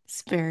being.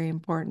 It's very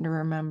important to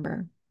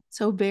remember.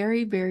 So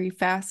very, very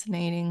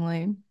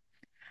fascinatingly,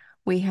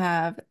 we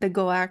have the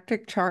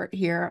galactic chart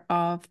here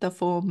of the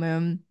full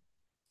moon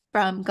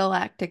from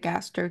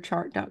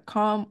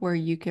galacticastrochart.com, where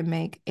you can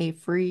make a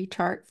free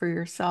chart for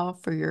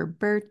yourself for your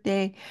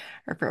birthday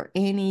or for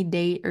any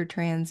date or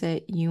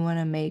transit you want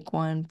to make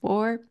one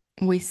for.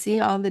 We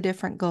see all the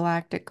different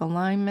galactic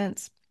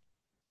alignments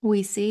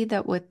We see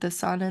that with the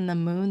sun and the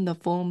moon, the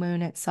full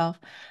moon itself,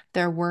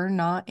 there were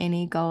not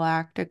any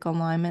galactic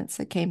alignments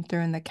that came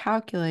through in the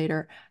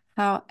calculator.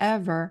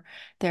 However,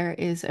 there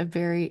is a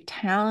very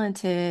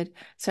talented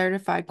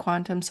certified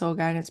quantum soul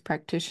guidance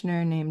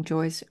practitioner named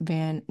Joyce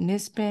Van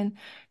Nispin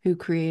who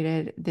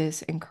created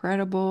this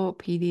incredible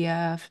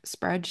PDF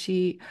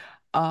spreadsheet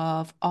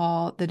of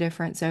all the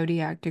different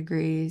zodiac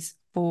degrees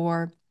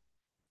for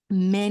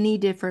many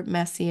different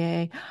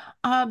Messier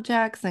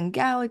objects and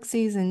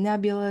galaxies and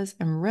nebulas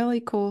and really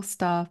cool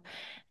stuff.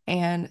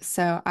 And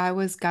so I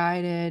was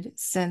guided,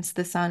 since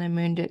the sun and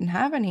moon didn't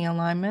have any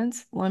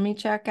alignments, let me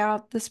check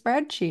out the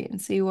spreadsheet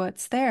and see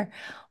what's there.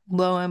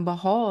 Lo and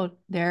behold,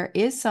 there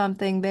is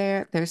something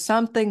there. There's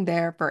something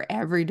there for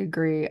every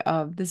degree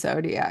of the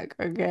zodiac,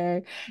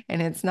 okay?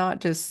 And it's not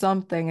just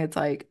something, it's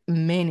like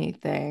many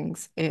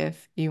things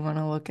if you want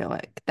to look at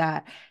like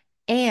that.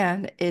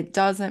 And it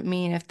doesn't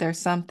mean if there's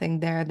something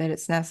there that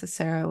it's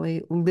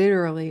necessarily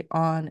literally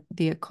on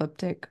the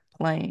ecliptic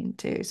plane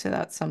too. So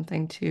that's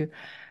something to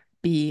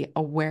be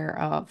aware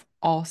of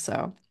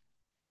also.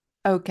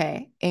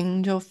 Okay,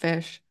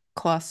 Angelfish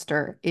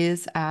cluster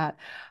is at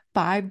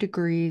 5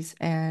 degrees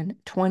and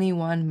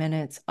 21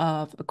 minutes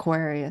of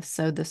Aquarius.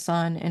 So the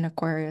sun in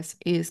Aquarius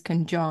is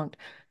conjunct,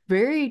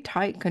 very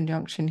tight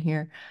conjunction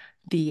here.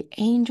 The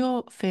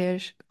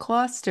Angelfish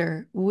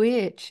cluster,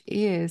 which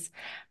is,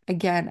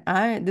 again,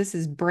 this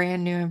is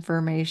brand new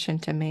information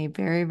to me,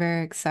 very,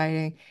 very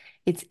exciting.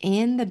 It's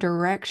in the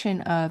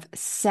direction of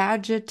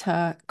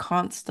Sagitta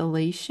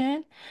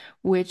constellation,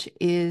 which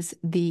is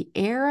the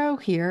arrow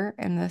here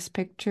in this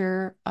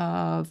picture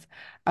of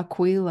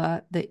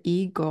Aquila, the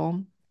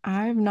eagle.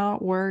 I've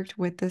not worked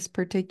with this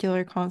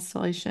particular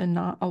constellation.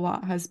 Not a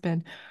lot has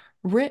been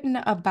written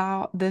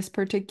about this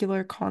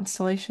particular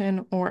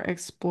constellation or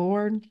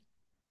explored.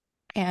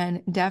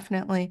 And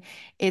definitely,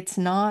 it's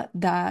not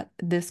that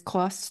this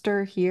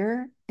cluster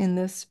here in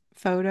this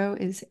photo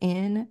is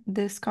in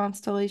this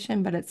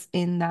constellation, but it's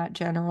in that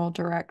general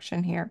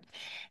direction here.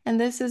 And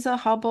this is a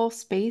Hubble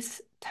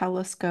Space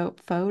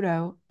Telescope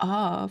photo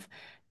of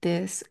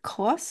this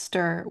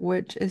cluster,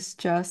 which is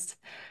just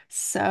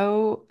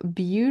so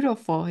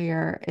beautiful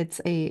here.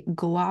 It's a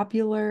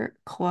globular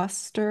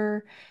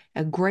cluster,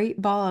 a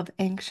great ball of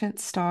ancient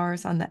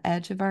stars on the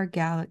edge of our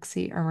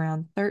galaxy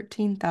around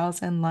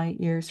 13,000 light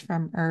years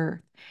from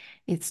Earth.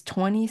 It's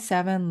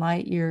 27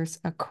 light years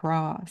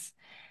across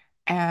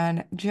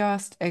and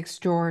just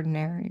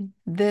extraordinary.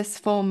 This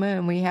full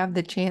moon, we have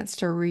the chance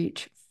to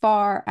reach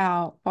far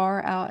out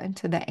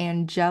into the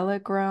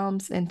angelic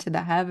realms, into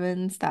the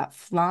heavens, that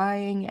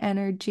flying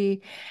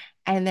energy.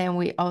 And then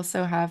we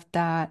also have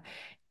that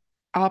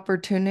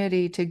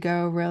opportunity to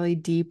go really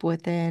deep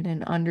within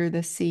and under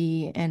the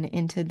sea and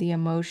into the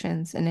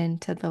emotions and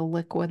into the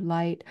liquid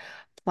light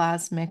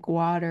plasmic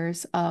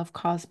waters of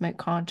cosmic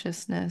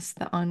consciousness,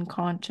 the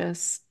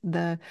unconscious,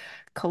 the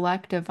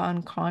collective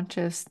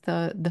unconscious,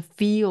 the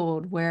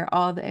field where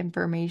all the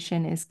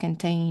information is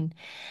contained.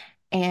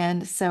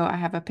 And so I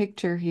have a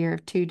picture here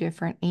of two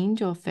different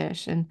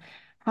angelfish and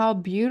how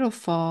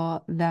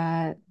beautiful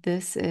that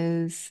this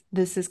is.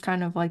 This is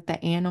kind of like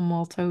the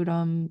animal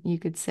totem, you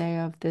could say,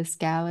 of this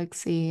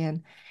galaxy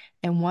and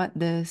what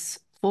this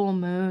full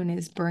moon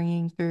is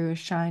bringing through,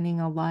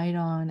 shining a light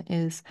on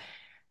is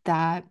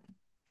that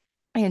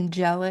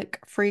angelic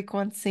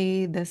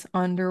frequency, this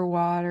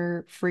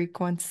underwater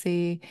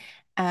frequency,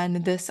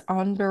 and this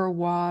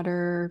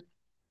underwater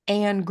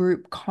and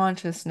group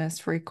consciousness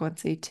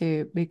frequency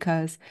too,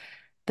 because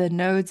the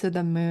nodes of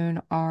the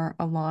moon are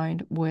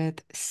aligned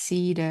with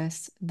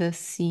Cetus, the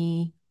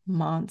sea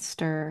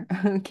monster.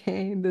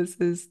 Okay, this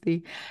is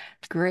the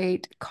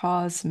great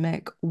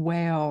cosmic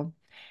whale.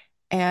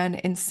 And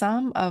in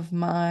some of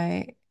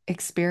my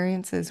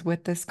experiences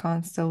with this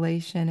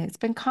constellation, it's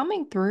been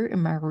coming through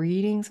in my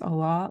readings a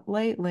lot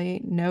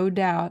lately, no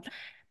doubt,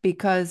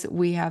 because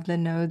we have the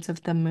nodes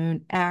of the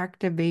moon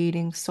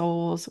activating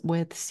souls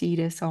with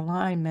Cetus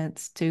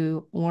alignments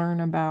to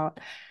learn about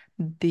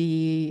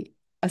the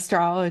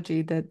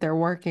astrology that they're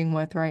working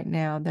with right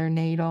now, their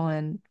natal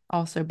and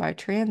also by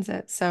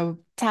transit. So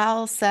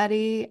Tal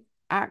Ceti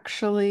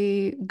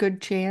actually,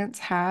 good chance,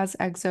 has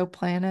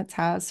exoplanets,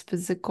 has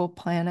physical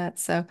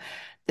planets. So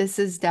this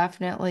is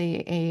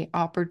definitely a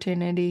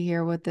opportunity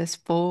here with this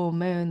full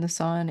moon, the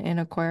sun in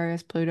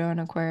Aquarius, Pluto in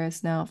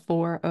Aquarius now,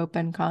 for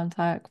open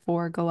contact,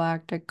 for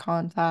galactic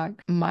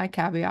contact. My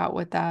caveat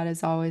with that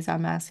is always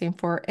I'm asking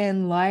for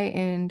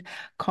enlightened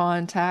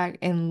contact,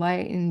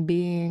 enlightened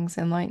beings,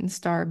 enlightened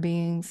star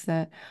beings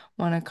that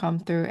want to come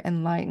through,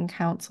 enlightened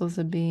councils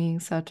of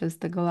beings such as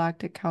the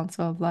Galactic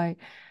Council of Light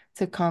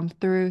to come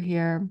through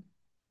here.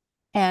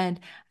 And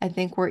I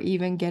think we're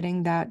even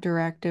getting that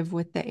directive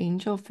with the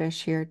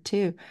angelfish here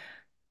too.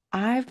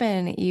 I've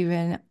been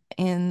even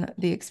in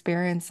the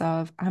experience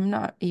of, I'm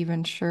not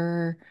even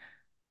sure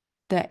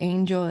the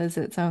angel is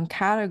its own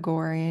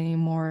category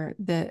anymore,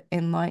 that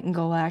enlightened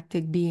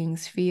galactic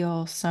beings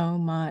feel so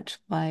much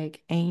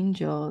like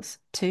angels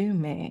to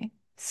me.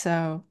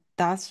 So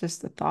that's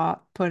just a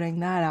thought,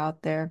 putting that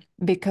out there.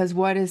 Because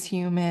what is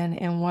human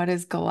and what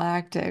is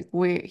galactic?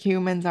 We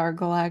humans are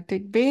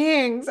galactic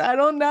beings. I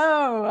don't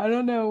know. I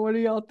don't know. What do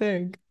y'all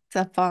think?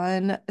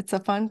 It's a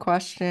fun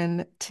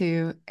question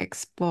to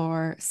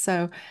explore.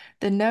 So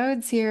the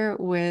nodes here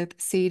with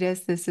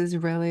Cetus, this is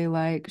really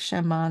like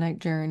shamanic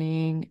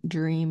journeying,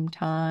 dream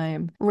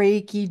time,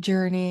 Reiki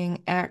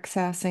journeying,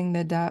 accessing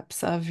the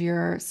depths of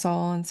your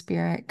soul and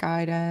spirit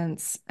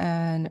guidance,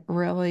 and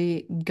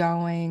really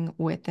going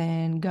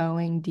within,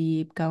 going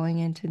deep, going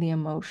into the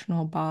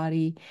emotional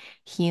body,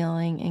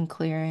 healing and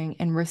clearing,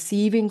 and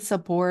receiving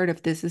support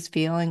if this is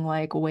feeling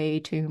like way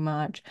too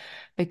much,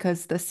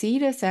 because the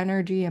Cetus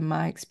energy, in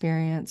my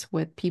experience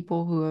with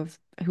people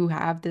who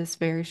have this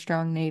very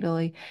strong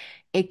natally,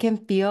 it can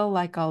feel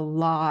like a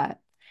lot.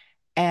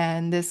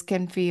 And this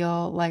can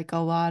feel like a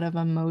lot of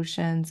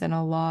emotions and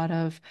a lot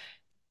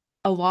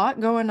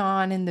going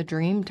on in the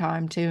dream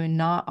time too, and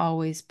not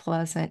always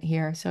pleasant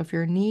here. So if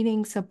you're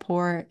needing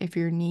support, if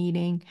you're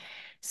needing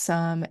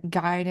some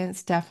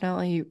guidance,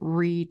 definitely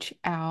reach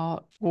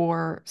out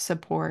for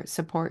support.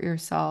 Support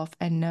yourself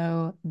and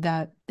know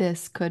that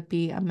this could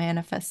be a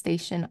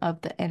manifestation of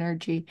the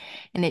energy,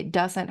 and it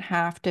doesn't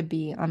have to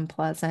be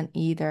unpleasant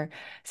either.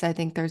 So I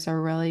think there's a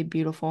really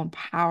beautiful and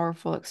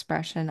powerful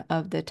expression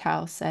of the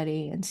Tau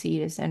Ceti and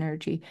Cetus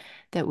energy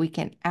that we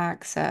can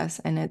access,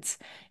 and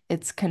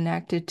it's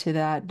connected to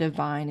that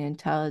divine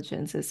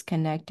intelligence. It's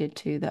connected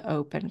to the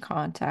open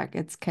contact.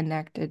 It's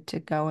connected to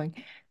going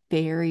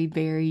very,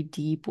 very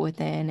deep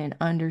within and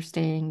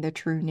understanding the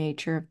true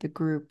nature of the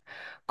group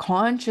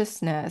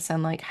consciousness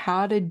and like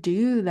how to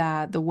do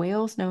that. The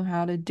whales know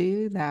how to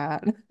do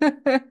that.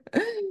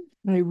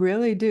 They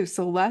really do.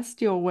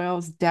 Celestial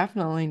whales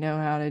definitely know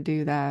how to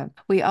do that.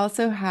 We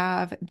also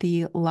have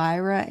the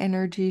Lyra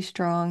energy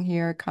strong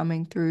here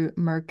coming through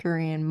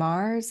Mercury and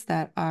Mars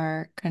that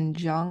are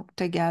conjunct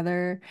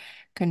together,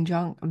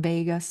 conjunct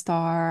Vega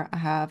Star. I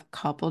have a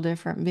couple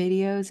different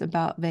videos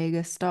about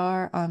Vega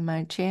Star on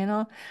my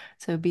channel,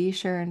 so be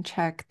sure and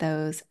check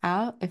those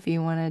out if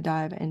you want to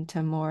dive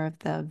into more of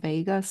the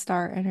Vega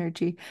Star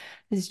energy.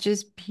 It's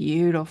just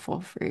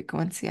beautiful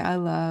frequency. I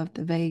love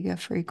the Vega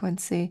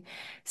frequency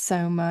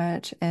so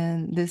much.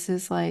 And this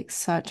is like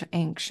such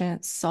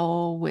ancient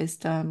soul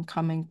wisdom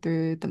coming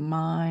through the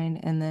mind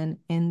and then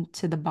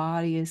into the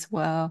body as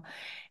well,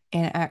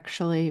 and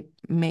actually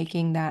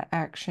making that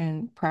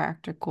action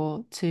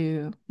practical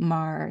to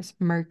Mars,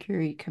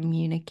 Mercury,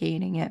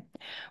 communicating it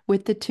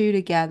with the two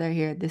together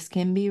here. This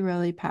can be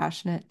really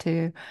passionate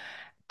too.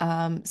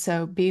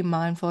 So be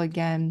mindful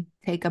again,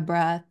 take a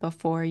breath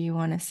before you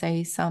want to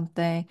say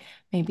something.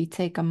 Maybe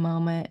take a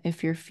moment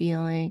if you're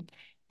feeling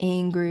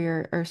angry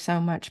or so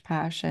much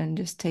passion,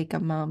 just take a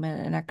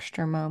moment, an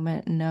extra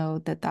moment, and know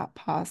that that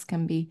pause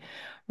can be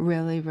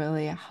really,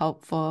 really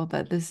helpful.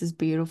 But this is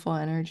beautiful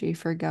energy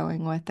for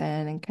going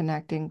within and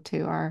connecting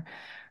to our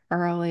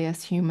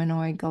earliest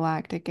humanoid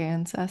galactic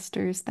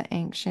ancestors, the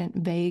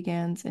ancient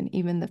Vegans, and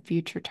even the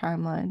future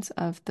timelines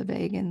of the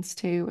Vegans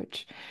too,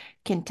 which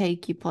can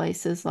take you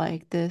places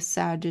like this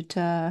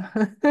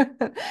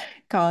Sagitta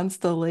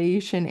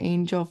constellation,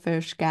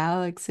 Angelfish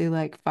galaxy,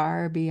 like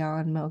far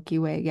beyond Milky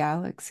Way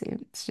galaxy.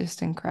 It's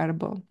just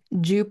incredible.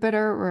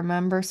 Jupiter,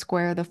 remember,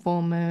 square the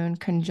full moon,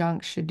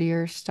 conjunct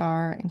Shadir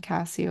star and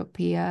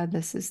Cassiopeia.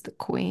 This is the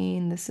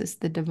queen. This is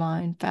the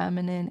divine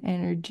feminine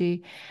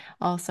energy.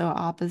 Also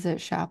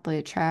opposite Shapley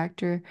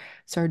attractor.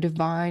 So our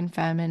divine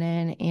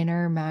feminine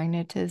inner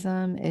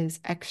magnetism is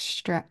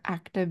extra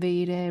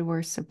activated.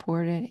 We're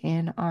supported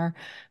in our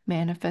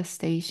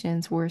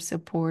manifestations. We're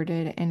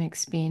supported in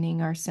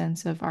expanding our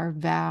sense of our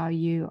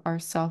value, our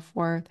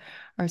self-worth,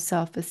 our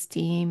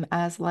self-esteem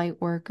as light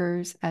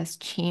workers, as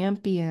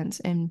champions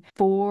and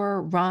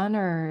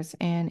forerunners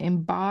and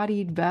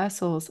embodied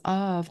vessels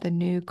of the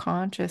new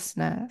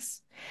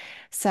consciousness.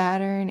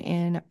 Saturn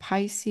in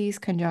Pisces,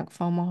 conjunct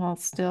Fomalhaut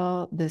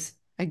still. This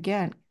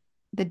again,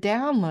 the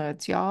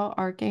downloads, y'all.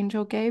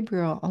 Archangel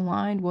Gabriel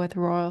aligned with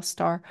Royal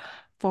Star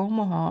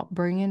Fomalhaut,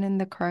 bringing in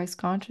the Christ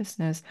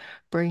consciousness,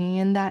 bringing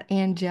in that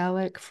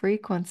angelic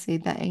frequency,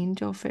 the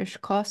angelfish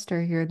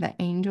cluster here. The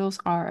angels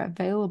are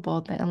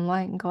available. The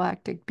enlightened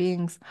galactic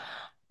beings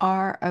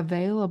are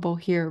available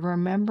here,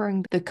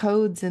 remembering the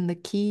codes and the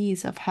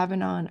keys of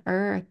heaven on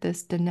earth,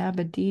 this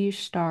Denebadish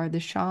star,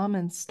 the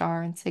shaman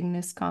star in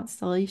Cygnus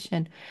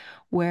constellation,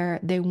 where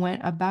they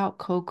went about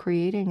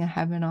co-creating a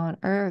heaven on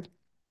earth.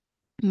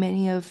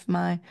 Many of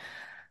my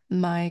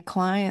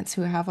clients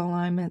who have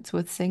alignments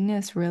with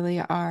Cygnus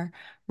really are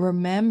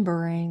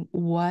remembering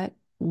what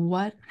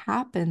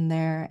happened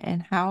there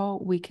and how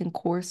we can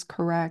course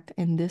correct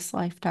in this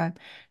lifetime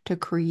to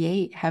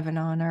create heaven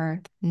on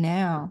earth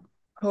now.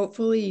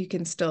 Hopefully you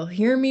can still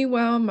hear me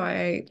well.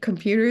 My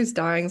computer is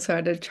dying, so I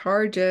had to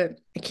charge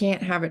it. I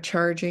can't have it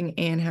charging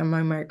and have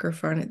my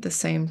microphone at the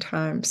same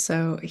time.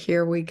 So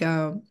here we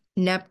go.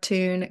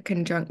 Neptune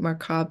conjunct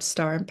Merkab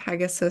star and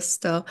Pegasus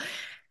still.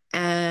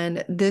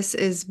 And this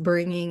is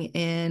bringing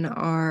in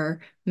our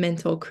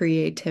mental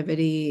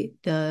creativity.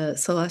 The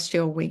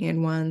celestial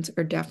winged ones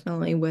are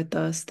definitely with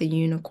us, the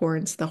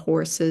unicorns, the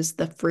horses,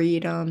 the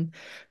freedom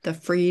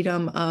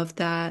of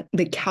that,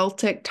 the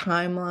Celtic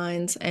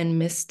timelines and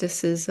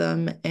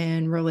mysticism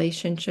and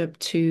relationship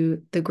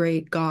to the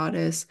great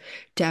goddess,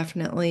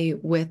 definitely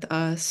with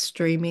us,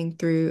 streaming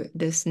through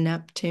this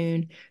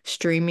Neptune,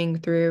 streaming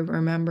through,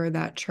 remember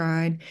that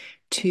trine,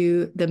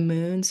 to the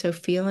moon. So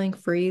feeling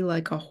free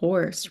like a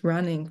horse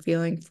running,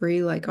 feeling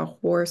free like a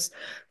horse,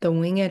 the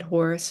winged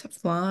horse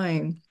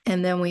flying.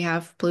 And then we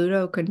have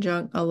Pluto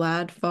conjunct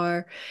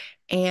Aladfar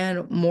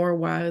and more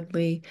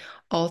widely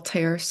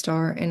Altair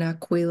star in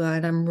Aquila.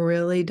 And I'm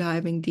really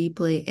diving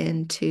deeply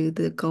into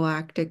the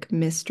galactic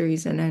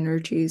mysteries and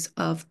energies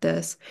of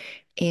this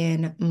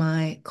in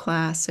my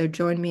class. So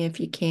join me if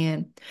you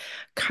can.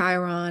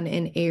 Chiron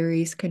in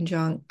Aries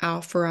conjunct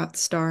Alpharat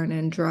star in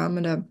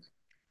Andromeda.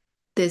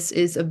 This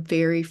is a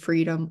very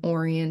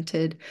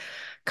freedom-oriented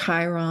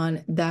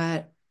Chiron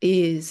that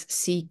is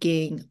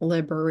seeking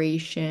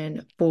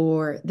liberation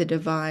for the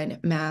divine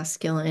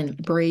masculine,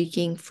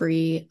 breaking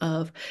free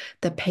of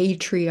the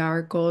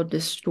patriarchal,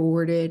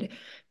 distorted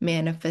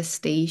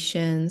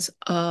manifestations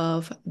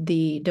of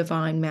the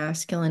divine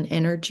masculine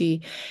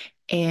energy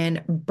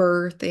and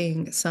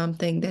birthing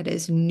something that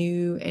is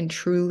new and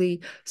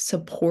truly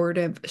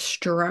supportive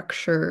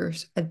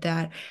structures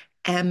that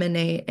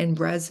emanate and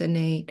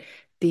resonate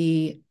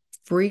the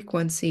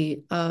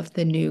frequency of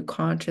the new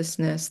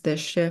consciousness, the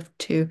shift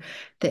to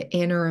the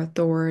inner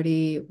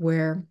authority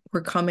where we're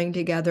coming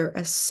together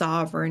as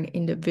sovereign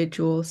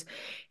individuals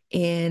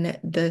in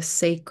the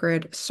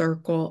sacred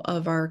circle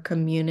of our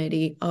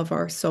community, of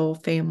our soul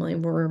family.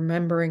 We're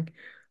remembering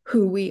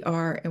who we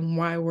are and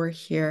why we're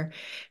here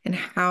and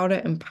how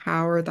to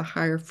empower the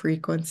higher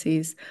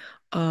frequencies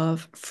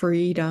of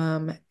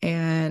freedom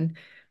and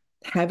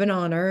heaven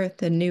on earth,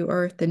 the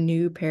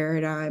new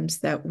paradigms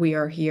that we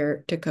are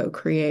here to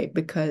co-create.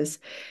 Because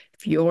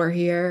if you're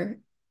here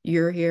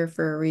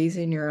for a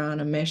reason, you're on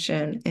a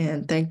mission.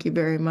 And thank you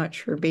very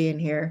much for being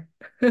here.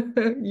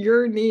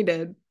 You're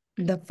needed.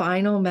 The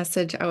final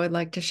message I would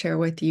like to share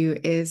with you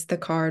is the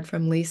card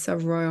from Lisa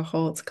Royal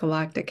Holt's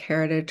Galactic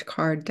Heritage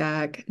card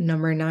deck,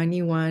 number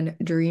 91,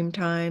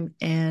 Dreamtime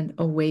and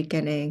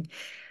Awakening.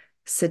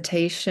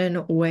 Cetacean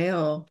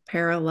whale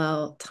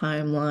parallel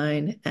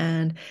timeline.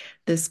 And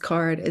this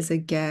card is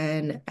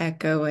again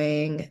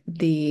echoing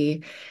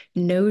the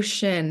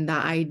notion, the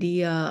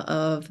idea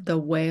of the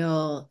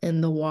whale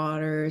in the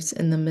waters,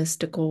 in the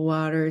mystical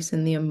waters,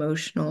 in the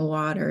emotional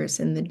waters,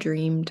 in the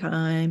dream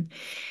time,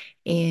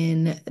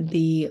 in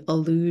the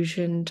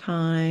illusion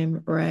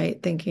time,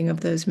 right? Thinking of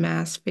those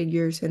mass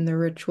figures in the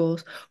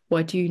rituals.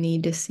 What do you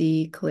need to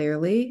see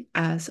clearly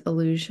as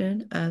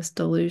illusion, as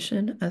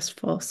delusion, as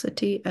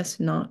falsity, as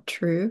not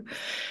true?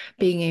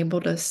 Being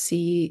able to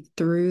see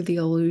through the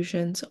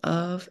illusions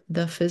of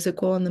the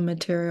physical and the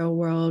material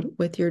world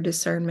with your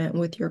discernment,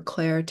 with your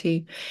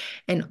clarity,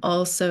 and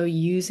also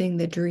using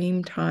the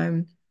dream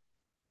time,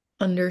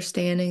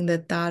 understanding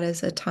that that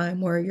is a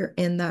time where you're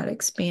in that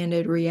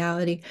expanded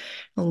reality.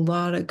 A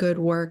lot of good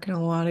work and a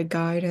lot of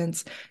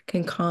guidance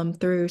can come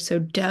through. So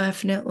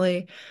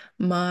definitely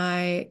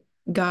my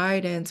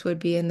guidance would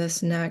be in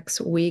this next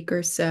week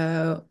or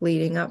so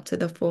leading up to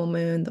the full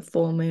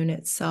moon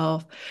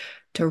itself,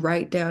 to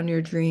write down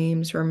your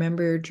dreams,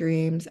 remember your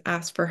dreams,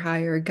 ask for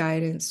higher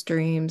guidance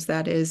dreams.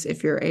 That is,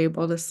 if you're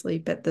able to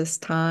sleep at this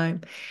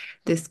time.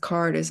 This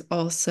card is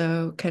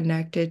also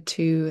connected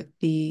to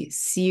the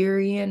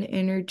Sirian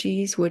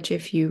energies, which,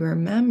 if you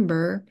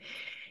remember,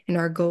 in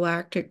our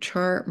galactic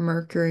chart,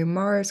 Mercury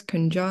Mars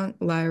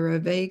conjunct Lyra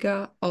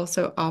Vega,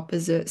 also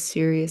opposite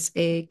Sirius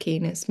A,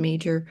 Canis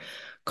Major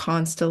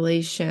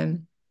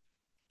constellation.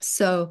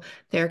 So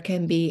there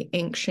can be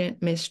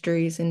ancient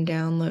mysteries and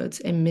downloads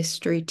and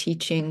mystery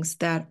teachings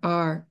that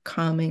are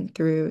coming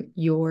through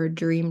your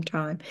dream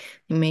time.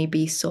 It may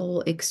be soul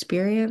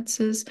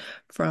experiences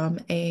from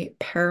a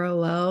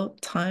parallel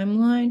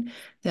timeline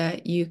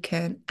that you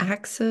can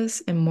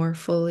access and more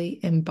fully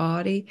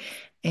embody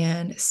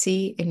and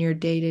see in your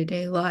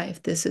day-to-day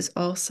life. This is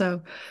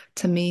also,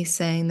 to me,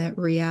 saying that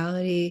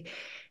reality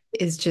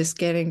is just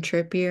getting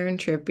trippier and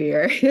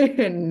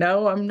trippier.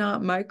 No, I'm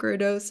not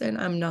microdosing.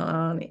 I'm not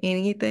on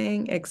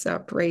anything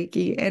except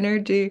Reiki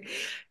energy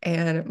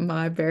and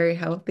my very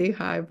healthy,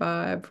 high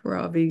vibe,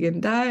 raw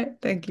vegan diet.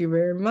 Thank you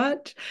very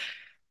much.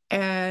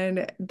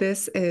 And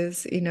this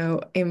is,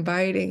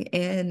 inviting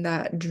in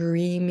that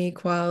dreamy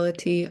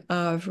quality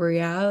of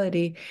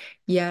reality,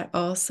 yet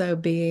also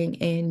being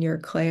in your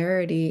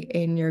clarity,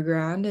 in your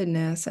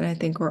groundedness. And I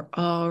think we're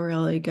all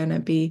really going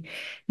to be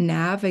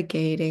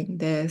navigating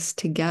this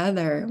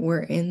together.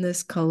 We're in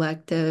this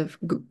collective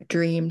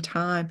dream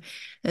time.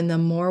 And the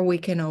more we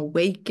can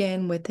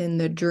awaken within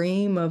the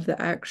dream of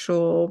the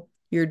actual,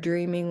 you're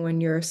dreaming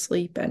when you're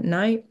asleep at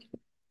night,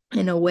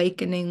 and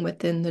awakening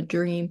within the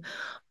dream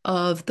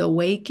of the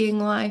waking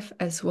life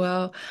as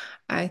well.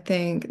 I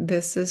think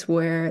this is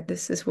where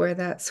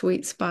that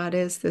sweet spot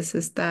is. This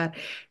is that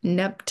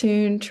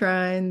Neptune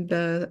trine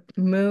the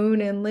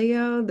moon in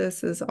Leo.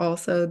 This is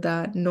also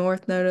that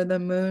north node of the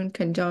moon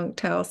conjunct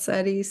Tau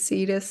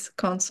Cetus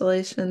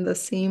constellation, the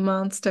sea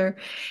monster.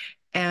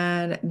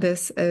 And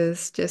this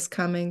is just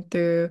coming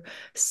through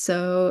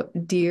so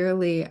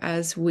dearly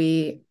as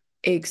we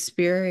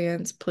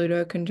experience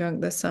Pluto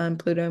conjunct the sun,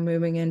 Pluto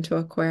moving into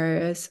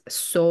Aquarius,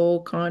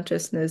 soul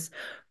consciousness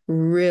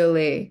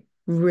really,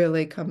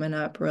 really coming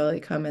up, really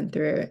coming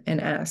through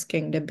and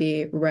asking to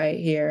be right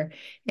here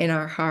in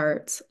our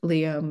hearts,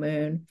 Leo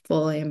moon,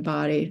 fully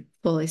embodied,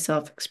 fully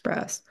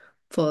self-expressed,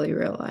 fully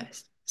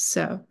realized.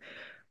 So,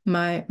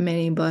 my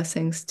many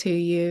blessings to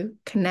you.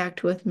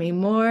 Connect with me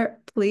more,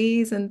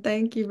 please, and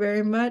thank you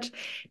very much.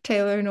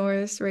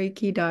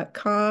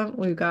 TaylorNorrisReiki.com.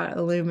 We've got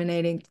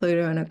Illuminating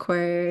Pluto and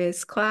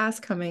Aquarius class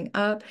coming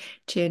up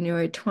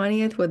January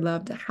 20th. Would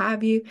love to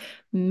have you.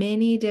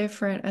 Many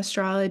different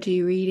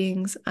astrology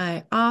readings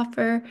I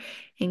offer,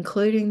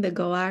 including the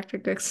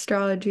Galactic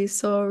Astrology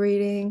soul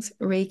readings,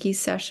 Reiki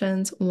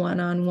sessions,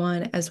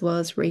 one-on-one, as well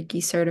as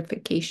Reiki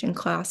certification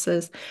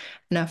classes,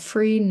 and a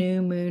free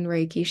new moon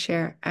Reiki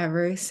share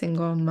every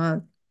single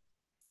month,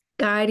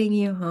 guiding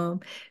you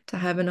home to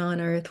heaven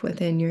on earth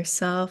within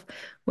yourself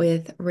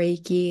with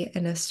Reiki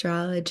and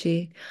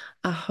astrology.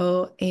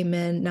 Aho,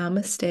 amen,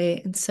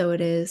 namaste, and so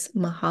it is.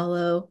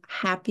 Mahalo,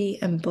 happy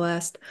and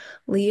blessed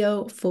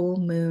Leo full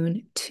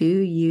moon to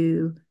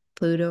you.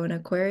 Pluto and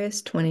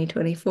Aquarius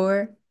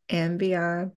 2024 and beyond.